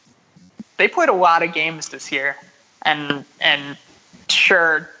 They played a lot of games this year, and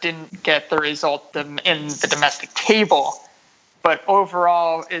sure didn't get the result in the domestic table. But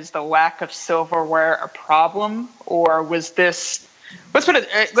overall, is the lack of silverware a problem, or was this?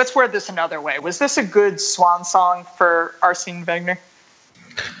 Let's word this another way. Was this a good swan song for Arsene Wenger?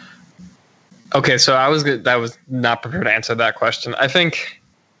 Okay, so I was not prepared to answer that question. I think,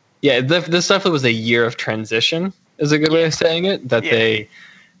 yeah, this definitely was a year of transition, is a good way of saying it. That they,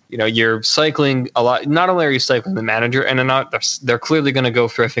 you're cycling a lot. Not only are you cycling the manager, and they're clearly going to go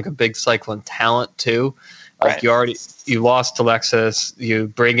through, I think, a big cycle in talent too. Like you lost Alexis, you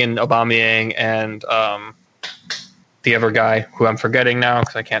bring in Aubameyang and the other guy who I'm forgetting now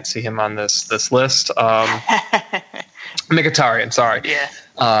because I can't see him on this list. Mkhitaryan, sorry. Yeah.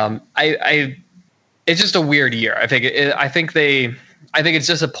 It's just a weird year. I think it's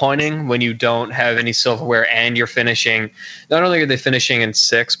disappointing when you don't have any silverware and you're finishing. Not only are they finishing in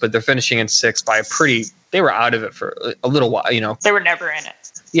 6th, but they're finishing in 6th by they were out of it for a little while. They were never in it.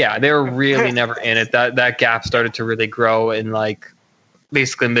 Yeah, they were really never in it. That gap started to really grow in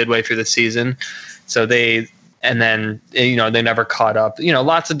basically midway through the season. So they never caught up.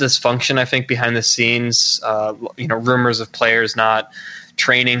 Lots of dysfunction, I think, behind the scenes. Rumors of players not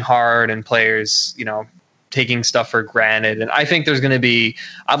training hard and players, taking stuff for granted. And I think there's going to be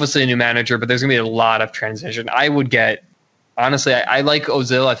obviously a new manager, but there's going to be a lot of transition. Honestly, I like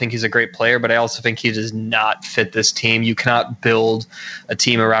Ozil. I think he's a great player, but I also think he does not fit this team. You cannot build a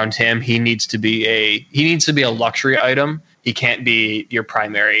team around him. He needs to be a luxury item. He can't be your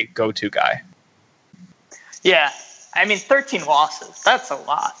primary go-to guy. Yeah. 13 losses. That's a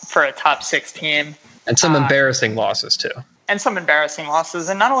lot for a top 6 team. And some embarrassing losses too. And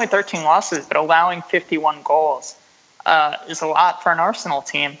not only 13 losses, but allowing 51 goals is a lot for an Arsenal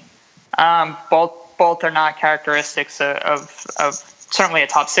team. Both are not characteristics of certainly a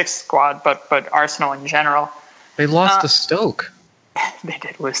top 6 squad, but Arsenal in general. They lost to Stoke. They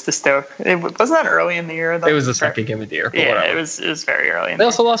did lose to Stoke. Wasn't that early in the year? It was the second game of the year. Yeah, it was very early. They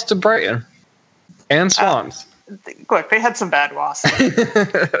also lost to Brighton and Swans. Look, they had some bad losses.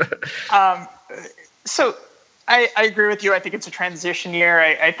 So I agree with you. I think it's a transition year.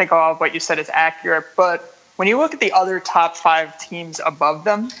 I think all of what you said is accurate. But when you look at the other top 5 teams above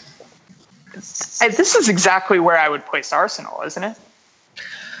them, this is exactly where I would place Arsenal, isn't it?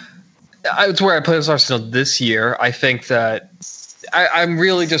 It's where I place Arsenal this year. I think that I'm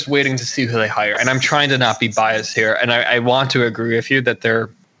really just waiting to see who they hire. And I'm trying to not be biased here. And I want to agree with you that they're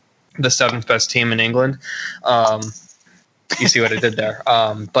the 7th best team in England. You see what I did there.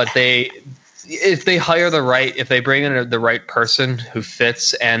 But if they hire if they bring in the right person who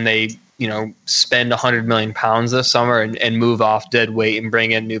fits and they, spend £100 million this summer and move off dead weight and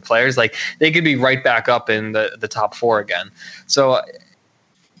bring in new players, they could be right back up in the top 4 again. So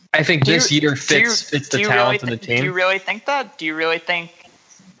I think this year fits the talent of the team. Do you really think that? Do you really think?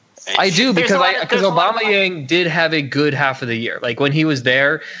 I do, because Aubameyang did have a good half of the year. When he was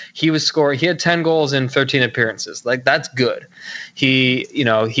there, he was scoring. He had 10 goals in 13 appearances. That's good. He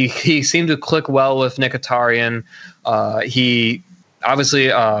seemed to click well with Mkhitaryan. He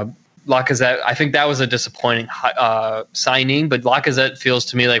obviously Lacazette. I think that was a disappointing signing, but Lacazette feels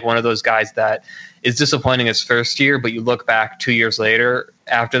to me like one of those guys that is disappointing his first year, but you look back 2 years later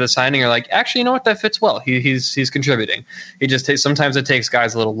after the signing, you're like, actually, you know what, that fits well. He's contributing. He just sometimes it takes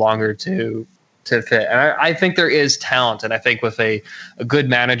guys a little longer to fit. And I think there is talent, and I think with a good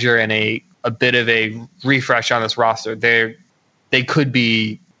manager and a bit of a refresh on this roster, they could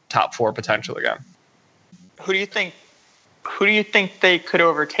be top 4 potential again. Who do you think they could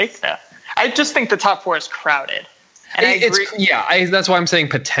overtake that? I just think the top 4 is crowded. And I agree. That's why I'm saying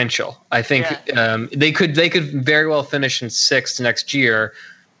potential. I think they could very well finish in 6th next year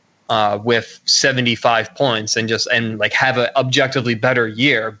with 75 points and have an objectively better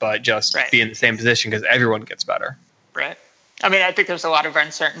year, but just be in the same position because everyone gets better. Right. I think there's a lot of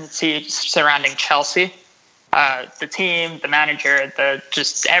uncertainty surrounding Chelsea, the team, the manager,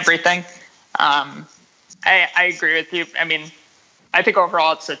 just everything. I agree with you. I think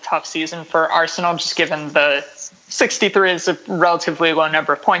overall it's a tough season for Arsenal, just given the 63 is a relatively low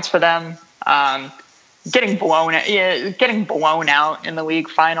number of points for them. Getting blown out in the league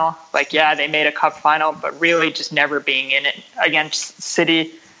final. They made a cup final, but really just never being in it against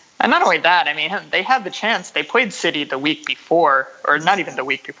City. And not only that, they had the chance. They played City the week before, or not even the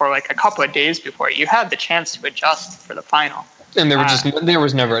week before, a couple of days before. You had the chance to adjust for the final. And there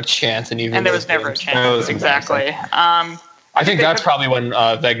was never a chance. And there was never a chance. Exactly. I think that's probably when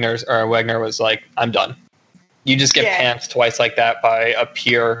Wagner was like, I'm done. You just get pants twice like that by a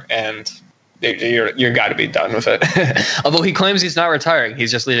peer, and you're got to be done with it. Although he claims he's not retiring, he's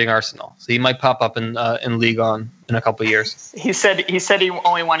just leaving Arsenal, so he might pop up in Ligue 1 in a couple of years. He said he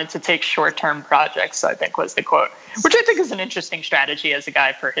only wanted to take short-term projects, I think was the quote, which I think is an interesting strategy as a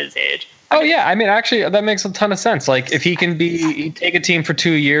guy for his age. Actually, that makes a ton of sense. If he can take a team for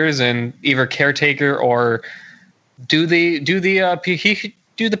 2 years and either caretaker or do the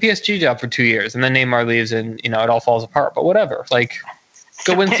do the PSG job for 2 years, and then Neymar leaves, and it all falls apart. But whatever, like,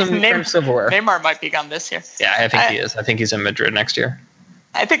 go win some French silverware. Neymar might be gone this year. Yeah, I think he is. I think he's in Madrid next year.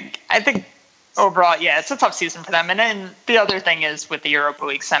 I think overall, yeah, it's a tough season for them. And then the other thing is with the Europa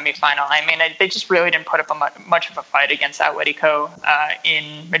League semifinal. I mean, they just really didn't put up much of a fight against Atletico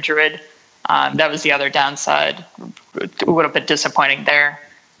in Madrid. That was the other downside. A little bit disappointing there.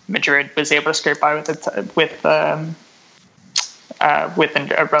 Madrid was able to scrape by with a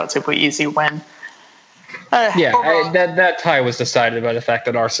relatively easy win. That tie was decided by the fact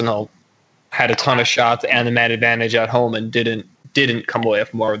that Arsenal had a ton of shots and the man advantage at home and didn't come away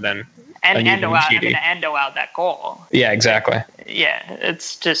with more than and allowed that goal. Yeah, exactly. Yeah,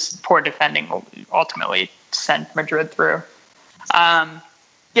 it's just poor defending ultimately sent Madrid through.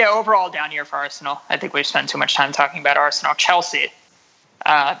 Overall down year for Arsenal. I think we've spent too much time talking about Arsenal. Chelsea,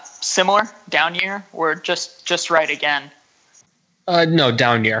 similar down year. We're just right again. No,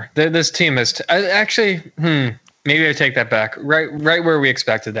 down year. This team is maybe I take that back. Right where we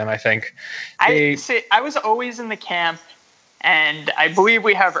expected them. I think. I was always in the camp, and I believe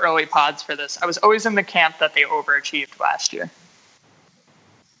we have early pods for this. I was always in the camp that they overachieved last year.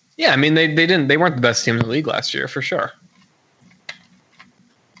 Yeah, I mean they weren't the best team in the league last year for sure.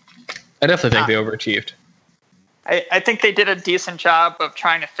 I definitely think they overachieved. I think they did a decent job of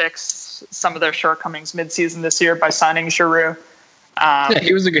trying to fix some of their shortcomings mid-season this year by signing Giroud.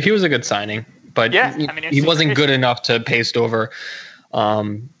 He was a good signing, but he wasn't good enough to paste over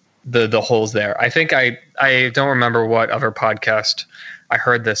the holes there. I think I don't remember what other podcast I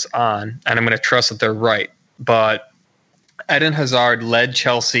heard this on, and I'm going to trust that they're right. But Eden Hazard led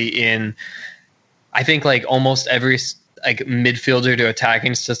Chelsea in, I think, like almost every midfielder to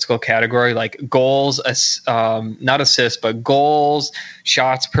attacking statistical category, like goals, not assists, but goals,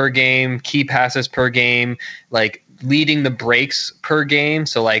 shots per game, key passes per game, like leading the breaks per game.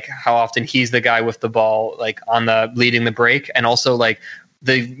 So like how often he's the guy with the ball, like on the leading the break, and also like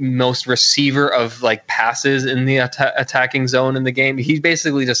the most receiver of like passes in the attacking zone in the game. He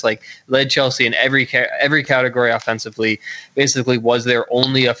basically just like led Chelsea in every category offensively. Basically was their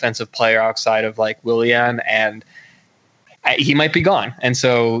only offensive player outside of like Willian, and he might be gone. And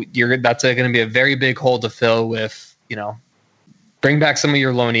so that's going to be a very big hole to fill with, bring back some of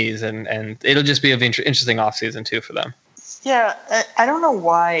your loanees, and it'll just be an interesting offseason too for them. Yeah, I don't know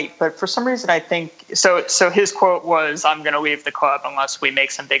why, but for some reason I think so his quote was, "I'm going to leave the club unless we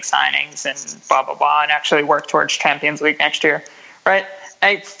make some big signings and blah, blah, blah, and actually work towards Champions League next year." Right?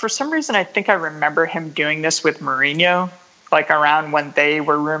 For some reason, I think I remember him doing this with Mourinho, like around when they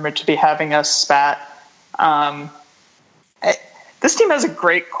were rumored to be having a spat. This team has a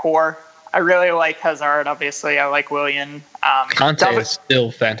great core. I really like Hazard, obviously. I like Willian. Conte is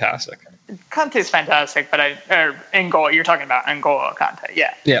still fantastic. Conte's fantastic, but in goal, you're talking about N'Golo Conte,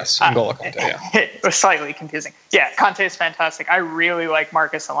 yeah. Yes, N'Golo Conte, yeah. It was slightly confusing. Yeah, Conte is fantastic. I really like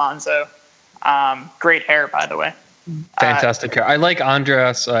Marcus Alonso. Great hair, by the way. Fantastic hair. I like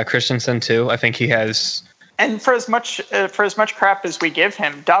Andreas Christensen, too. I think he has... And for as much crap as we give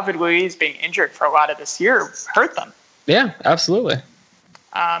him, David Luiz being injured for a lot of this year hurt them. Yeah, absolutely.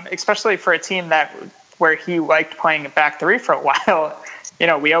 Especially for a team where he liked playing a back three for a while.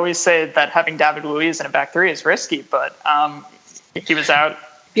 We always say that having David Luiz in a back three is risky, but he was out.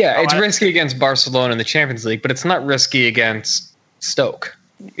 Yeah, it's risky against Barcelona in the Champions League, but it's not risky against Stoke.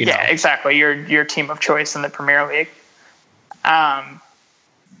 Yeah, exactly. Your team of choice in the Premier League.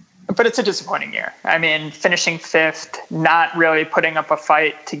 But it's a disappointing year. I mean, finishing fifth, not really putting up a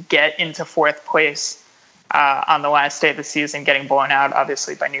fight to get into fourth place. On the last day of the season, getting blown out,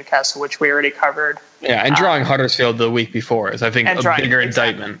 obviously, by Newcastle, which we already covered. Yeah, and drawing Huddersfield the week before is, I think, a bigger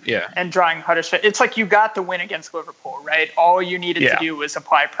indictment. Yeah, and drawing Huddersfield. It's like you got the win against Liverpool, right? All you needed to do was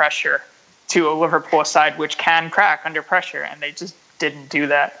apply pressure to a Liverpool side which can crack under pressure, and they just didn't do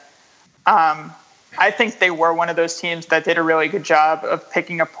that. I think they were one of those teams that did a really good job of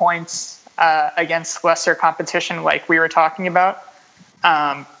picking up points against lesser competition like we were talking about.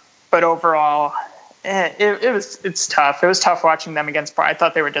 But overall... It's tough. It was tough watching them against. I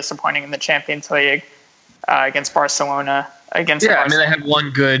thought they were disappointing in the Champions League against Barcelona. I mean, they had one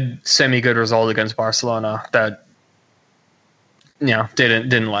good, semi-good result against Barcelona that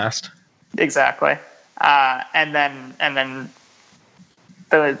didn't last. Exactly, and then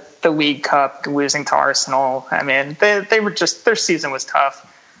the League Cup losing to Arsenal. I mean, they were just, their season was tough.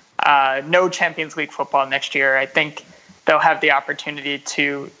 No Champions League football next year. I think they'll have the opportunity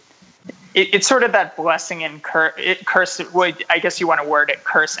to. It's sort of that blessing and curse. I guess you want to word it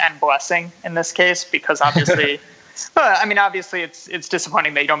curse and blessing in this case, because obviously Well, I mean, obviously, it's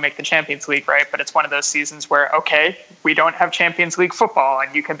disappointing that you don't make the Champions League, right? But it's one of those seasons where, okay, we don't have Champions League football,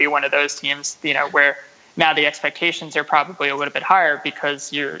 and you can be one of those teams, where now the expectations are probably a little bit higher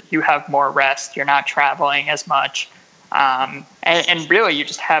because you have more rest, you're not traveling as much, and really you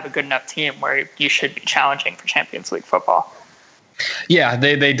just have a good enough team where you should be challenging for Champions League football. Yeah,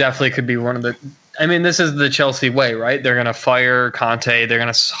 they definitely could be one of the. I mean, this is the Chelsea way, right? They're going to fire Conte. They're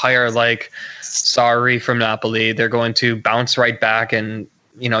going to hire like Sarri from Napoli. They're going to bounce right back and,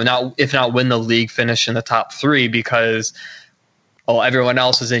 if not win the league, finish in the top 3 because everyone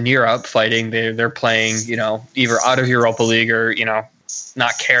else is in Europe fighting. They're playing, either out of Europa League or,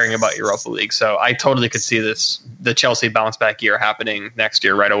 not caring about Europa League. So I totally could see the Chelsea bounce back year happening next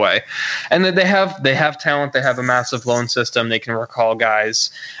year right away. And then they have talent. They have a massive loan system. They can recall guys.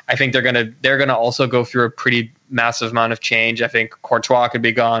 I think they're gonna also go through a pretty massive amount of change. I think Courtois could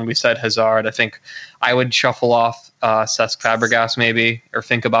be gone. We said Hazard. I think I would shuffle off Cesc Fabregas maybe, or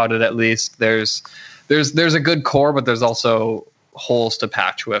think about it at least. There's a good core, but there's also holes to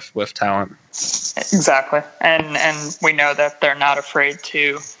patch with talent. Exactly. And we know that they're not afraid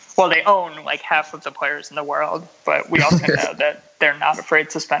to, they own like half of the players in the world, but we also know that they're not afraid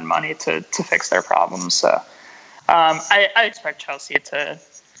to spend money to fix their problems. So I expect Chelsea to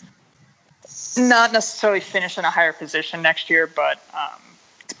not necessarily finish in a higher position next year, but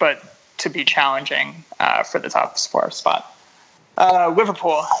to be challenging for the top 4 spot.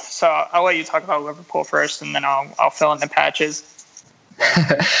 Liverpool. So I'll let you talk about Liverpool first, and then I'll fill in the patches.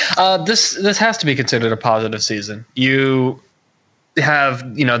 This has to be considered a positive season. You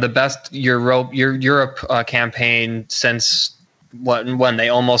have the best Europe campaign since when they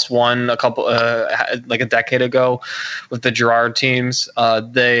almost won a couple like a decade ago with the Gerrard teams.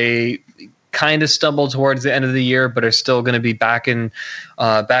 They kind of stumbled towards the end of the year, but are still going to be back in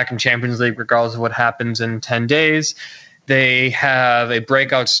Champions League regardless of what happens in 10 days. They have a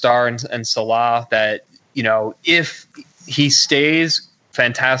breakout star in Salah that if he stays,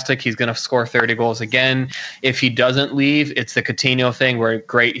 fantastic. He's going to score 30 goals again. If he doesn't leave, it's the Coutinho thing where,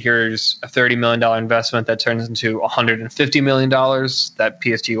 great, here's a $30 million investment that turns into $150 million that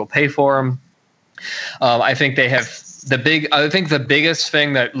PSG will pay for him. I think they have the biggest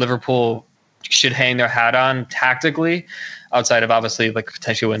thing that Liverpool should hang their hat on tactically, outside of obviously like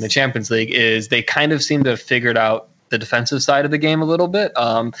potentially win the Champions League, is they kind of seem to have figured out the defensive side of the game a little bit.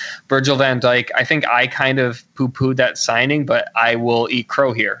 Virgil van Dijk, I think I kind of poo-pooed that signing, but I will eat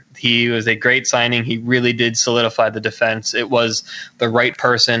crow here. He was a great signing. He really did solidify the defense. It was the right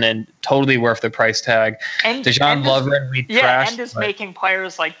person and totally worth the price tag. And Dejan Lovren, we trashed. And is making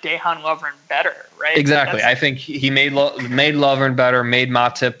players like Dejan Lovren better, right? Exactly. I think he made Lovren better, made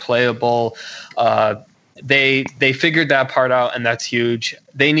Matip playable. They figured that part out, and that's huge.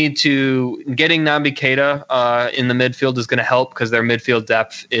 They need to getting Naby Keita in the midfield is going to help because their midfield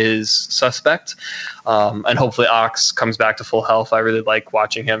depth is suspect, and hopefully Ox comes back to full health. I really like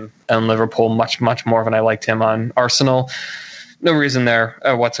watching him in Liverpool much more than I liked him on Arsenal. No reason there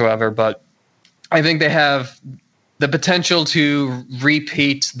whatsoever, but I think they have the potential to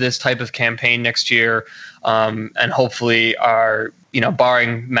repeat this type of campaign next year, and hopefully are,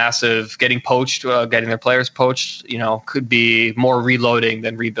 barring massive getting poached, getting their players poached, could be more reloading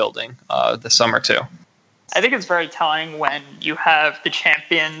than rebuilding this summer too. I think it's very telling when you have the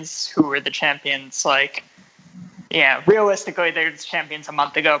champions who were the champions, realistically they were the champions a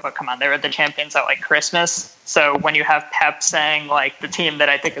month ago, but come on, they were the champions at Christmas. So when you have Pep saying the team that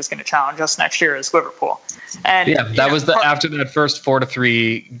I think is going to challenge us next year is Liverpool. And that was after that first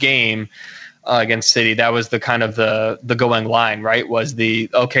 4-3 game against City, that was the kind of the going line, right? Was the,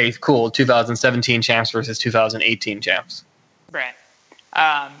 okay, cool, 2017 champs versus 2018 champs. Right.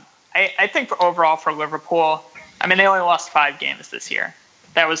 I think overall for Liverpool, they only lost 5 games this year.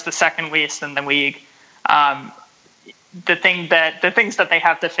 That was the second least in the league. The things that they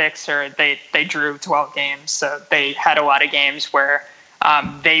have to fix are they drew 12 games, so they had a lot of games where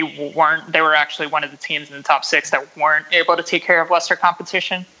they were actually one of the teams in the top 6 that weren't able to take care of lesser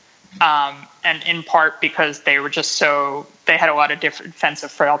competition. And in part because they had a lot of different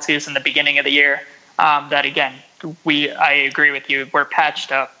defensive frailties in the beginning of the year. That again, I agree with you, we're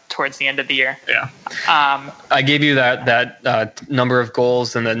patched up towards the end of the year. Yeah. I gave you that number of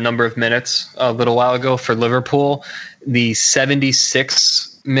goals and the number of minutes a little while ago for Liverpool. The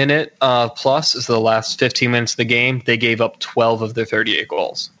 76-minute plus is the last 15 minutes of the game. They gave up 12 of their 38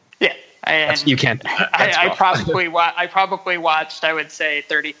 goals. Yeah. You can't do that. I probably watched, I would say,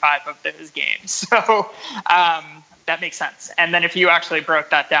 35 of those games. So that makes sense. And then if you actually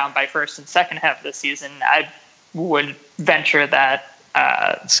broke that down by first and second half of the season, I would venture that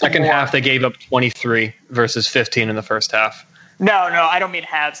Second half, they gave up 23 versus 15 in the first half. No, I don't mean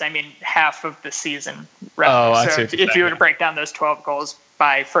halves. I mean half of the season. Right? Oh, I see. If you were to break down those 12 goals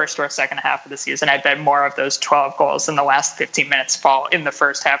by first or second half of the season, I bet more of those 12 goals in the last 15 minutes fall in the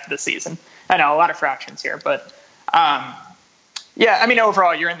first half of the season. I know a lot of fractions here, but yeah, I mean,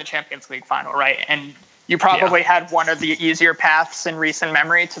 overall, you're in the Champions League final, right? And you probably had one of the easier paths in recent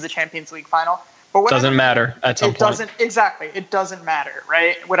memory to the Champions League final. But doesn't matter at some point. It doesn't matter,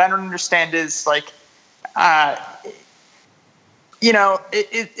 right? What I don't understand is like,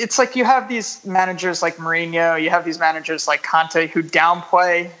 it's like you have these managers like Mourinho, you have these managers like Conte who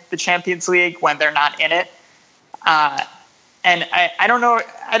downplay the Champions League when they're not in it. And I don't know.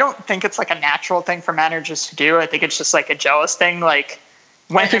 I don't think it's like a natural thing for managers to do. I think it's just like a jealous thing. Like,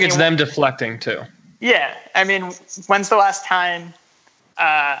 it's them deflecting too. Yeah. I mean, when's the last time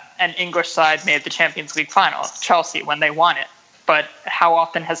an English side made the Champions League final? Chelsea, when they won it. But how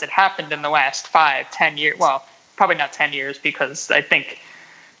often has it happened in the last 5-10 years? Well, probably not 10 years, because I think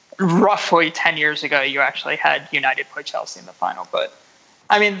roughly 10 years ago you actually had United play Chelsea in the final. But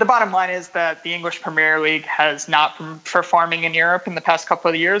I mean, the bottom line is that the English Premier League has not been performing in Europe in the past couple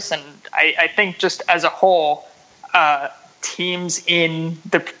of years. And I think just as a whole, teams in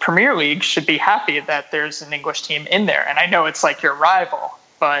the Premier League should be happy that there's an English team in there. And I know it's like your rival,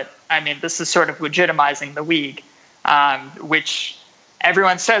 but I mean, this is sort of legitimizing the league, which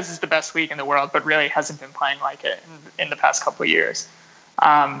everyone says is the best league in the world, but really hasn't been playing like it in the past couple of years.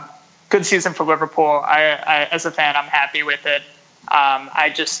 Good season for Liverpool. I as a fan, I'm happy with it.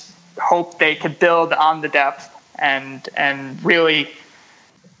 I just hope they could build on the depth and really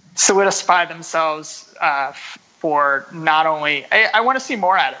solidify themselves for not only. I want to see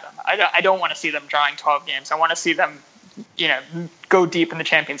more out of them. I don't want to see them drawing 12 games. I want to see them, go deep in the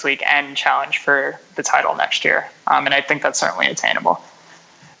Champions League and challenge for the title next year. And I think that's certainly attainable.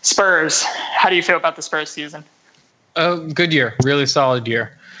 Spurs, how do you feel about the Spurs season? Good year, really solid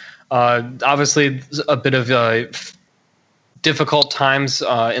year. Obviously, a bit of difficult times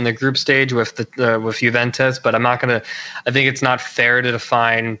in the group stage with Juventus, but I'm not gonna. I think it's not fair to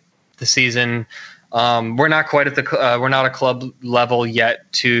define the season. We're not quite at we're not a club level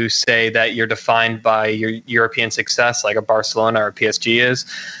yet to say that you're defined by your European success like a Barcelona or a PSG is.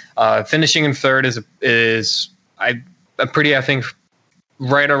 Finishing in third is I'm pretty, I think,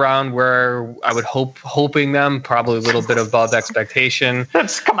 right around where I would hoping them, probably a little bit above expectation.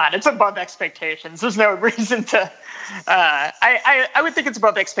 Come on, it's above expectations. There's no reason to. I would think it's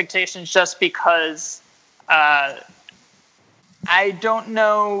above expectations just because I don't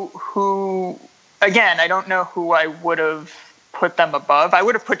know who. Again, I don't know who I would have put them above. I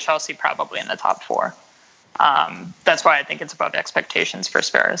would have put Chelsea probably in the top 4. That's why I think it's above expectations for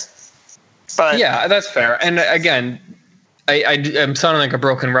Spurs. But yeah, that's fair. And again, I'm sounding like a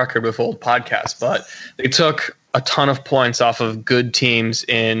broken record with old podcasts, but they took a ton of points off of good teams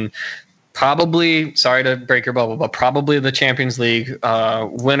in probably, sorry to break your bubble, but probably the Champions League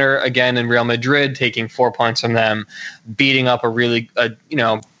winner again in Real Madrid, taking 4 points from them, beating up a really,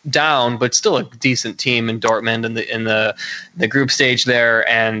 down, but still a decent team in Dortmund in the group stage there.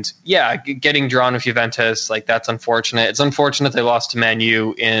 And yeah, getting drawn with Juventus, like that's unfortunate. It's unfortunate they lost to Man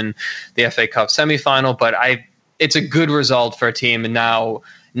U in the FA Cup semifinal, but it's a good result for a team. And now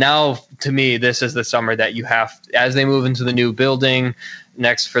to me, this is the summer that you have, as they move into the new building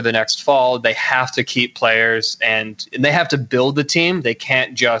for the next fall, they have to keep players and they have to build the team. They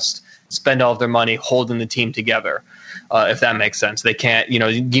can't just spend all of their money holding the team together. If that makes sense. They can't,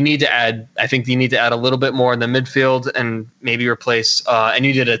 you need to add, I think you need to add a little bit more in the midfield and maybe replace, and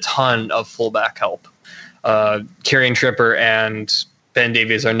you did a ton of fullback help. Kieran Tripper and Ben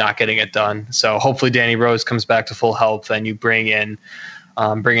Davies are not getting it done. So hopefully Danny Rose comes back to full health and you bring in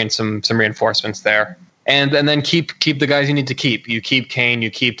some reinforcements there. And then keep the guys you need to keep. You keep Kane,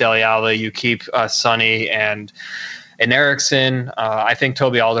 you keep Dele Alli, you keep Sonny and Eriksen. I think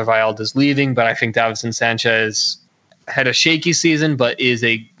Toby Alderweireld is leaving, but I think Davinson Sanchez had a shaky season, but is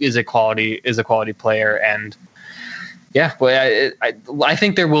a quality player. And yeah, but I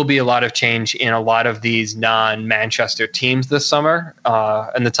think there will be a lot of change in a lot of these non-Manchester teams this summer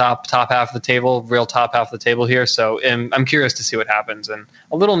in the top half of the table, real top half of the table here. So I'm curious to see what happens and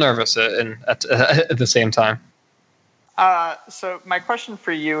a little nervous at the same time. So my question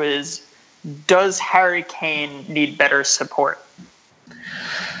for you is, does Harry Kane need better support?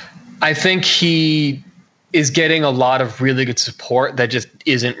 I think he is getting a lot of really good support that just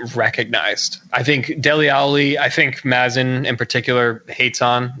isn't recognized. I think Dele Alli, I think Mazin in particular hates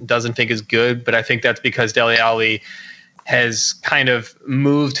on, doesn't think is good, but I think that's because Dele Alli has kind of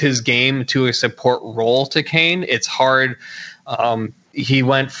moved his game to a support role to Kane. It's hard. He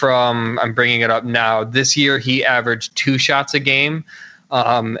went from, I'm bringing it up now, this year he averaged 2 shots a game.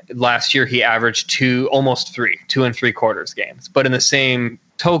 Last year he averaged almost 3, 2.75 games. But in the same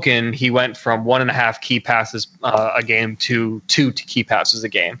token, he went from 1.5 key passes a game to 2 key passes a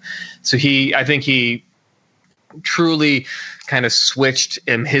game. So I think he truly kind of switched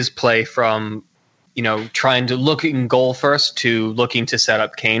in his play from, trying to look in goal first to looking to set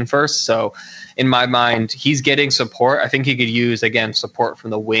up Kane first. So in my mind, he's getting support. I think he could use, again, support from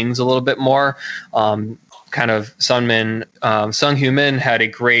the wings a little bit more. Kind of Sung Heung-min had a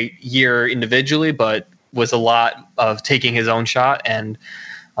great year individually, but was a lot of taking his own shot and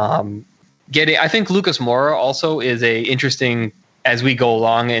I think Lucas Moura also is a interesting, as we go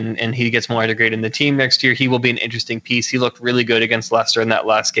along and he gets more integrated in the team next year, he will be an interesting piece. He looked really good against Leicester in that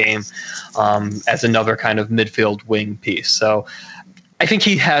last game as another kind of midfield wing piece. So I think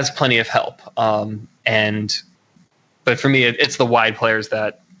he has plenty of help. But for me, it's the wide players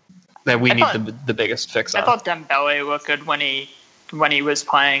that we need the biggest fix on. I thought Dembele looked good when he was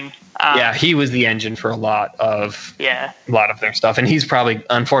playing. He was the engine for a lot of their stuff, and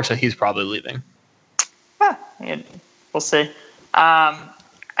unfortunately, he's probably leaving. We'll see.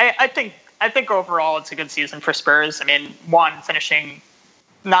 I think overall it's a good season for Spurs. I mean, finishing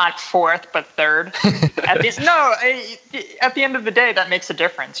not 4th but 3rd. At the end of the day, that makes a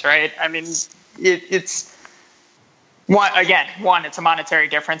difference, right? I mean, it's one, it's a monetary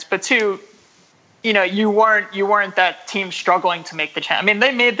difference, but 2, you weren't that team struggling to make the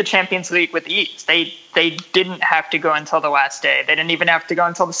they made the Champions League with ease. They didn't have to go until the last day. They didn't even have to go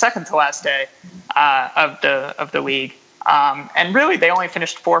until the second to last day of the league. And really, they only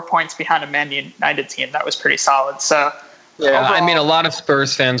finished 4 points behind a Man United team that was pretty solid. So, overall, a lot of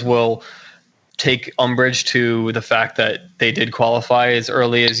Spurs fans will take umbrage to the fact that they did qualify as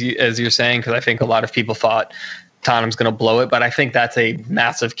early as you're saying, because I think a lot of people thought Tottenham's going to blow it, but I think that's a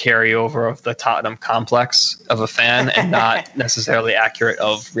massive carryover of the Tottenham complex of a fan and not necessarily accurate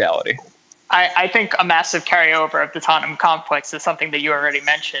of reality. I think a massive carryover of the Tottenham complex is something that you already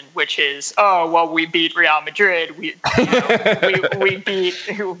mentioned, which is, we beat Real Madrid. We beat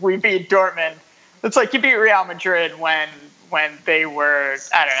Dortmund. It's like you beat Real Madrid when they were,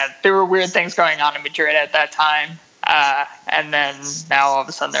 I don't know, there were weird things going on in Madrid at that time. And then now all of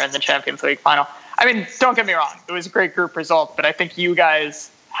a sudden they're in the Champions League final. I mean, don't get me wrong. It was a great group result, but I think you guys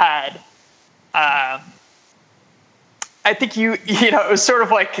had, it was sort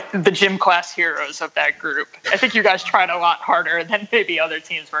of like the gym class heroes of that group. I think you guys tried a lot harder than maybe other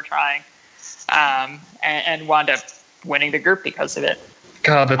teams were trying, and wound up winning the group because of it.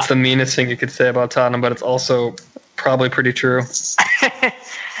 God, that's the meanest thing you could say about Tottenham, but it's also probably pretty true.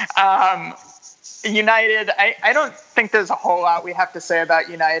 United, I don't think there's a whole lot we have to say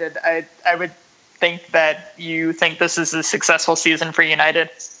about United. I would think that you think this is a successful season for United.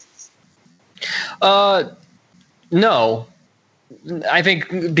 No. I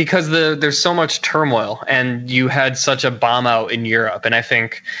think because there's so much turmoil and you had such a bomb out in Europe, and I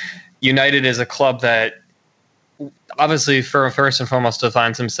think United is a club that obviously first and foremost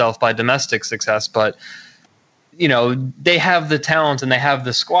defines himself by domestic success, but they have the talent and they have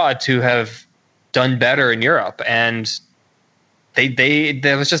the squad to have done better in Europe, and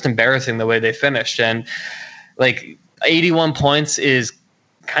that was just embarrassing the way they finished. And 81 points is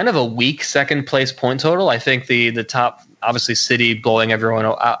kind of a weak second place point total. I think the top, obviously City blowing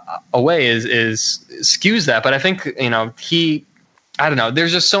everyone away is skews that, but I think I don't know,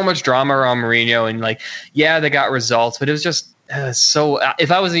 there's just so much drama around Mourinho, and they got results, but it was just so,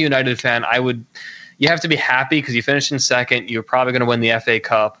 if I was a United fan, you have to be happy because you finished in second, you're probably going to win the FA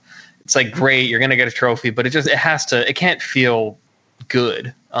Cup. It's great, you're going to get a trophy, but it can't feel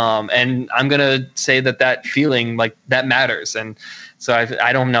good. And I'm going to say that feeling that matters. And so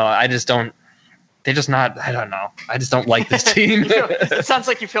I don't know. I just don't like this team. It sounds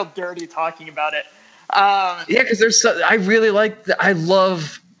like you feel dirty talking about it. Because I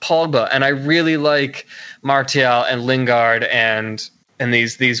love Pogba, and I really like Martial and Lingard and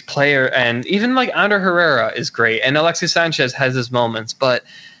these players, and even Ander Herrera is great, and Alexis Sanchez has his moments, but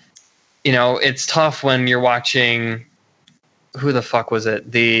it's tough when you're watching, who the fuck was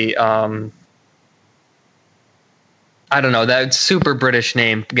it? The I don't know, that super British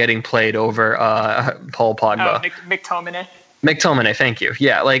name getting played over Paul Pogba. McTominay. McTominay, thank you.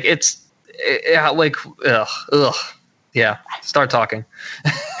 Yeah, yeah, start talking.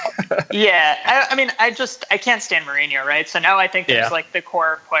 Yeah, I mean, I can't stand Mourinho, right? So now I think there's the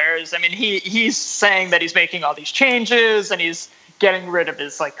core players. I mean, he's saying that he's making all these changes and he's getting rid of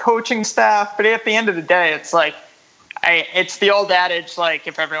his coaching staff, but at the end of the day, it's It's the old adage, like,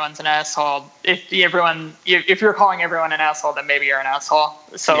 if everyone's an asshole, if you're calling everyone an asshole, then maybe you're an asshole.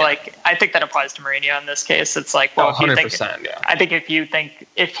 So like, I think that applies to Mourinho in this case. It's like, well, 100%, yeah. I think if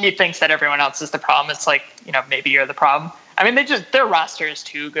he thinks that everyone else is the problem, it's like, maybe you're the problem. I mean, their roster is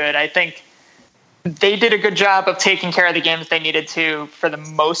too good. I think they did a good job of taking care of the games they needed to for the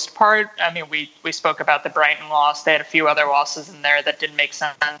most part. I mean, we spoke about the Brighton loss. They had a few other losses in there that didn't make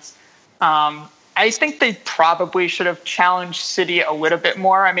sense. I think they probably should have challenged City a little bit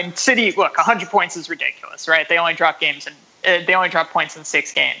more. I mean, City, look, 100 points is ridiculous, right? They only drop points in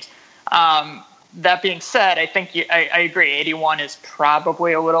 6 games. That being said, I think I agree. 81 is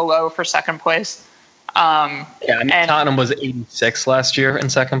probably a little low for second place. Tottenham was 86 last year in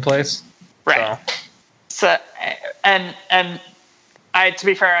second place. Right. So to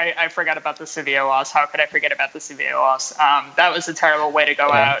be fair, I forgot about the Sevilla loss. How could I forget about the Sevilla loss? That was a terrible way to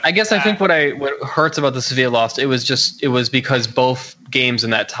go out. I guess I think what hurts about the Sevilla loss, it was because both games in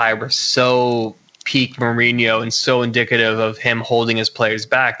that tie were so peak Mourinho and so indicative of him holding his players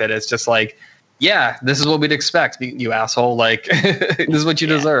back that it's just like, yeah, this is what we'd expect, you asshole. Like, this is what you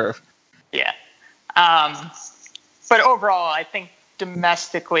deserve. Yeah. But overall, I think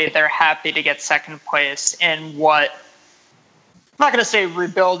domestically they're happy to get second place in what, I'm not going to say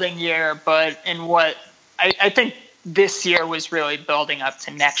rebuilding year, but in what I think this year was really building up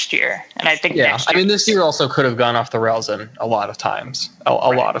to next year. And I think next year, this year also could have gone off the rails in a lot of times. A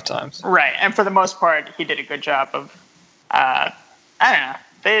lot of times. Right. And for the most part, he did a good job of, I don't know,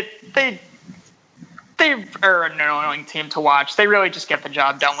 they are an annoying team to watch. They really just get the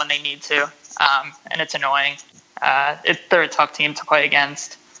job done when they need to. And it's annoying. They're a tough team to play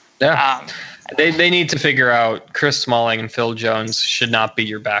against. Yeah. They need to figure out Chris Smalling and Phil Jones should not be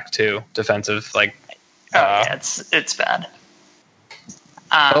your back two defensive. It's bad.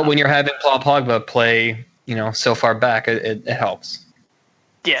 But when you're having Paul Pogba play, so far back, it helps.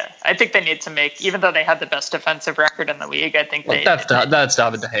 Yeah, I think they need to make, even though they had the best defensive record in the league, I think that's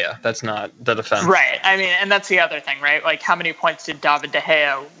David De Gea. That's not the defense. Right. I mean, and that's the other thing, right? Like, how many points did David De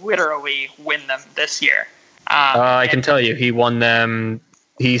Gea literally win them this year? I can tell you, he won them.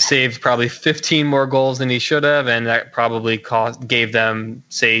 He saved probably 15 more goals than he should have, and that probably gave them,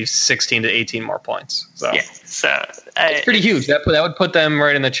 say, 16 to 18 more points. So, yeah, it's pretty huge. That would put them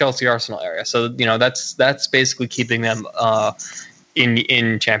right in the Chelsea Arsenal area. So that's basically keeping them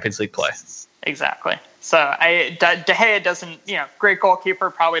in Champions League play. Exactly. So De Gea doesn't, great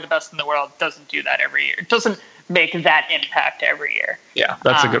goalkeeper, probably the best in the world, doesn't do that every year. Doesn't make that impact every year. Yeah,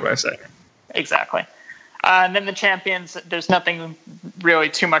 that's a good way of saying it. Exactly. And then the champions, there's nothing really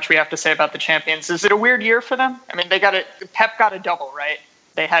too much we have to say about the champions. Is it a weird year for them? I mean, Pep got a double, right?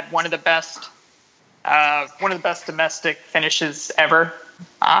 They had one of the best domestic finishes ever.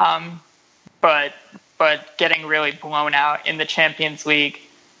 But getting really blown out in the Champions League,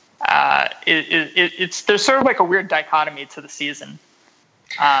 there's sort of like a weird dichotomy to the season.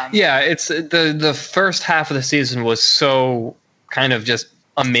 It's the first half of the season was so kind of just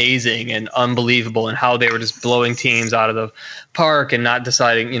amazing and unbelievable, and how they were just blowing teams out of the park and not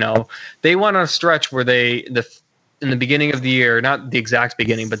deciding. They went on a stretch where in the beginning of the year, not the exact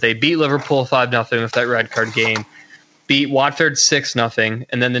beginning, but they beat Liverpool 5-0 with that red card game. Beat Watford 6-0,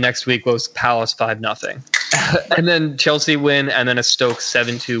 and then the next week was Palace 5-0, and then Chelsea win, and then a Stoke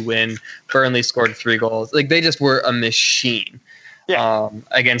 7-2 win. Burnley scored 3 goals. Like, they just were a machine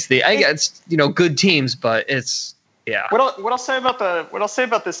against good teams, but it's What I'll say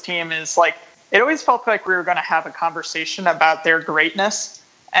about this team is, like, it always felt like we were going to have a conversation about their greatness,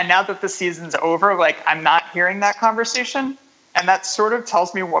 and now that the season's over, like, I'm not hearing that conversation, and that sort of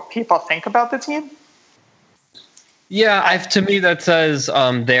tells me what people think about the team. Yeah, to me that says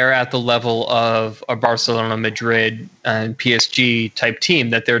they're at the level of a Barcelona, Madrid, and PSG type team,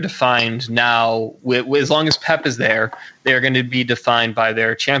 that they're defined now. As long as Pep is there, they're going to be defined by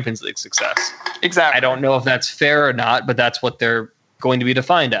their Champions League success. Exactly. I don't know if that's fair or not, but that's what they're going to be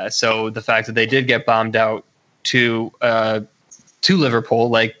defined as. So the fact that they did get bombed out to Liverpool,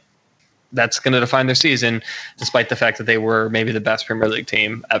 like, that's going to define their season, despite the fact that they were maybe the best Premier League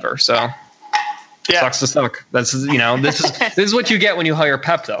team ever. So. Yeah. Sucks to suck. This is what you get when you hire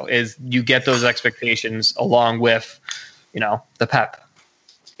Pep, though, is you get those expectations along with, the Pep.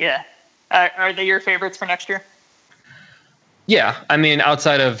 Yeah. Are they your favorites for next year? Yeah. I mean,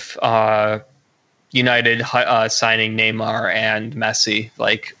 outside of United signing Neymar and Messi,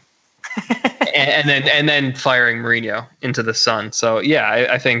 like, and then firing Mourinho into the sun. So yeah,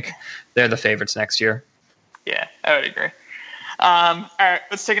 I think they're the favorites next year. Yeah, I would agree. All right,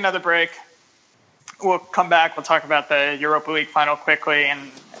 let's take another break. We'll come back. We'll talk about the Europa League final quickly,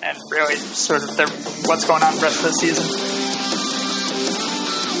 and and really sort of what's going on the rest of the season.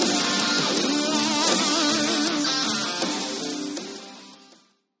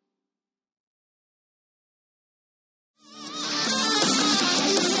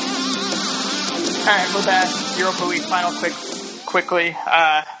 All right, we're back. Europa League final quickly.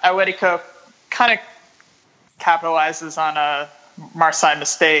 Atletico kind of capitalizes on a Marseille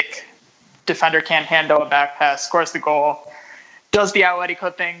mistake. Defender can't handle a back pass, scores the goal. Does the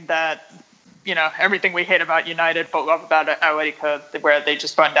Atletico thing that, everything we hate about United but love about Atletico, where they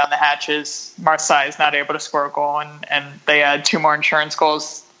just button down the hatches. Marseille is not able to score a goal, and they add 2 more insurance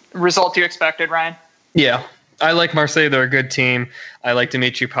goals. Result you expected, Ryan? Yeah. I like Marseille. They're a good team. I like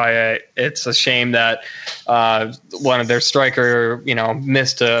Dimitri Payet. It's a shame that one of their striker,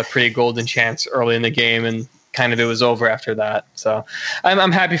 missed a pretty golden chance early in the game, and kind of it was over after that. So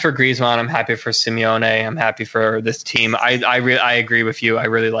I'm happy for Griezmann. I'm happy for Simeone. I'm happy for this team. I agree with you. I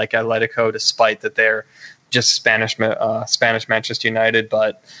really like Atletico, despite that they're just Spanish Manchester United.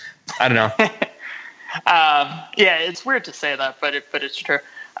 But I don't know. Yeah, it's weird to say that, but it's true.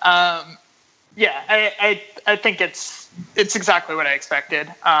 Yeah, I think it's exactly what I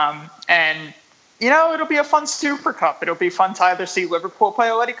expected. And it'll be a fun Super Cup. It'll be fun to either see Liverpool play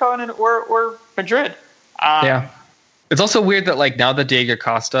Atletico or Madrid. Yeah, it's also weird that now that Diego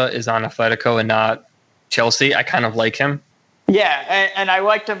Costa is on Atletico and not Chelsea, I kind of like him. Yeah, and I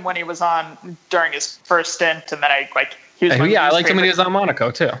liked him when he was on during his first stint, and then I liked him when he was on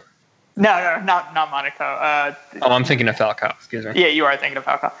Monaco too. No, not Monaco. I'm thinking of Falcao. Excuse me. Yeah, you are thinking of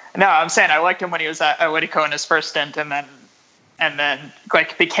Falcao. No, I'm saying I liked him when he was at Atletico in his first stint, and then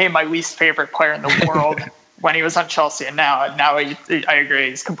became my least favorite player in the world when he was on Chelsea. And now I agree,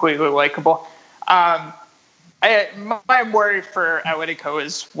 he's completely likable. My worry for Atletico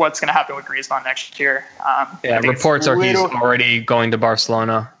is what's going to happen with Griezmann next year. Reports are he's already going to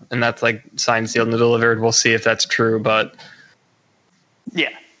Barcelona, and that's signed, sealed, and delivered. We'll see if that's true, but yeah.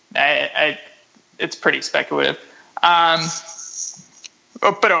 It's pretty speculative.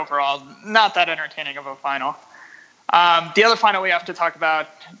 But overall, not that entertaining of a final. The other final we have to talk about,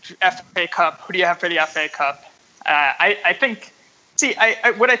 FA Cup. Who do you have for the FA Cup? I think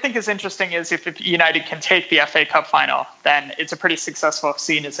what I think is interesting is if United can take the FA Cup final, then it's a pretty successful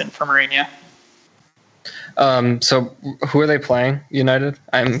season for Mourinho. So who are they playing, United?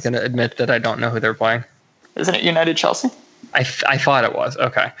 I'm going to admit that I don't know who they're playing. Isn't it United Chelsea? I thought it was.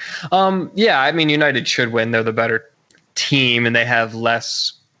 Okay. United should win. They're the better team, and they have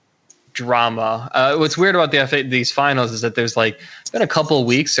less drama. What's weird about these finals is that there's been a couple of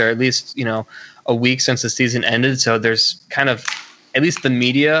weeks, or at least, a week since the season ended. So there's kind of, at least the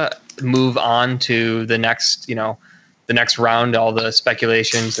media move on to the next round, all the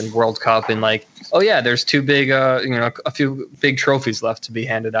speculations and World Cup, and there's 2 big, a few big trophies left to be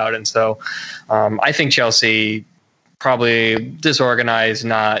handed out. And so I think Chelsea probably disorganized,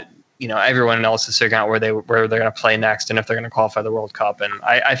 not, everyone else is figuring out where they're going to play next and if they're going to qualify the World Cup. And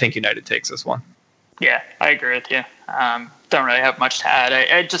I think United takes this one. Yeah, I agree with you. Don't really have much to add.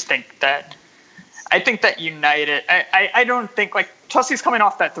 I just think that United, I don't think Chelsea's coming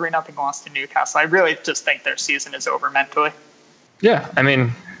off that 3-0 loss to Newcastle. I really just think their season is over mentally. Yeah,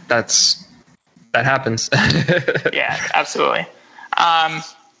 that happens. Yeah, absolutely. All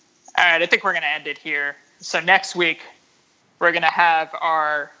right, I think we're going to end it here. So next week, we're going to have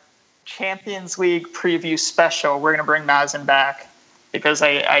our Champions League preview special. We're going to bring Mazen back because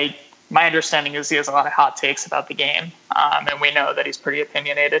my understanding is he has a lot of hot takes about the game, and we know that he's pretty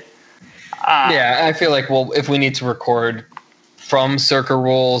opinionated. I feel like if we need to record from Circa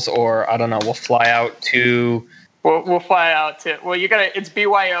Rules, or I don't know, we'll fly out to... We'll fly out to... Well, it's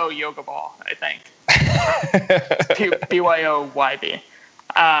BYO Yoga Ball, I think. BYO YB.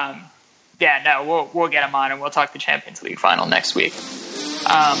 We'll get him on and we'll talk the Champions League final next week.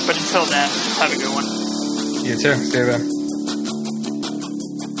 But until then, have a good one. You too. See you then.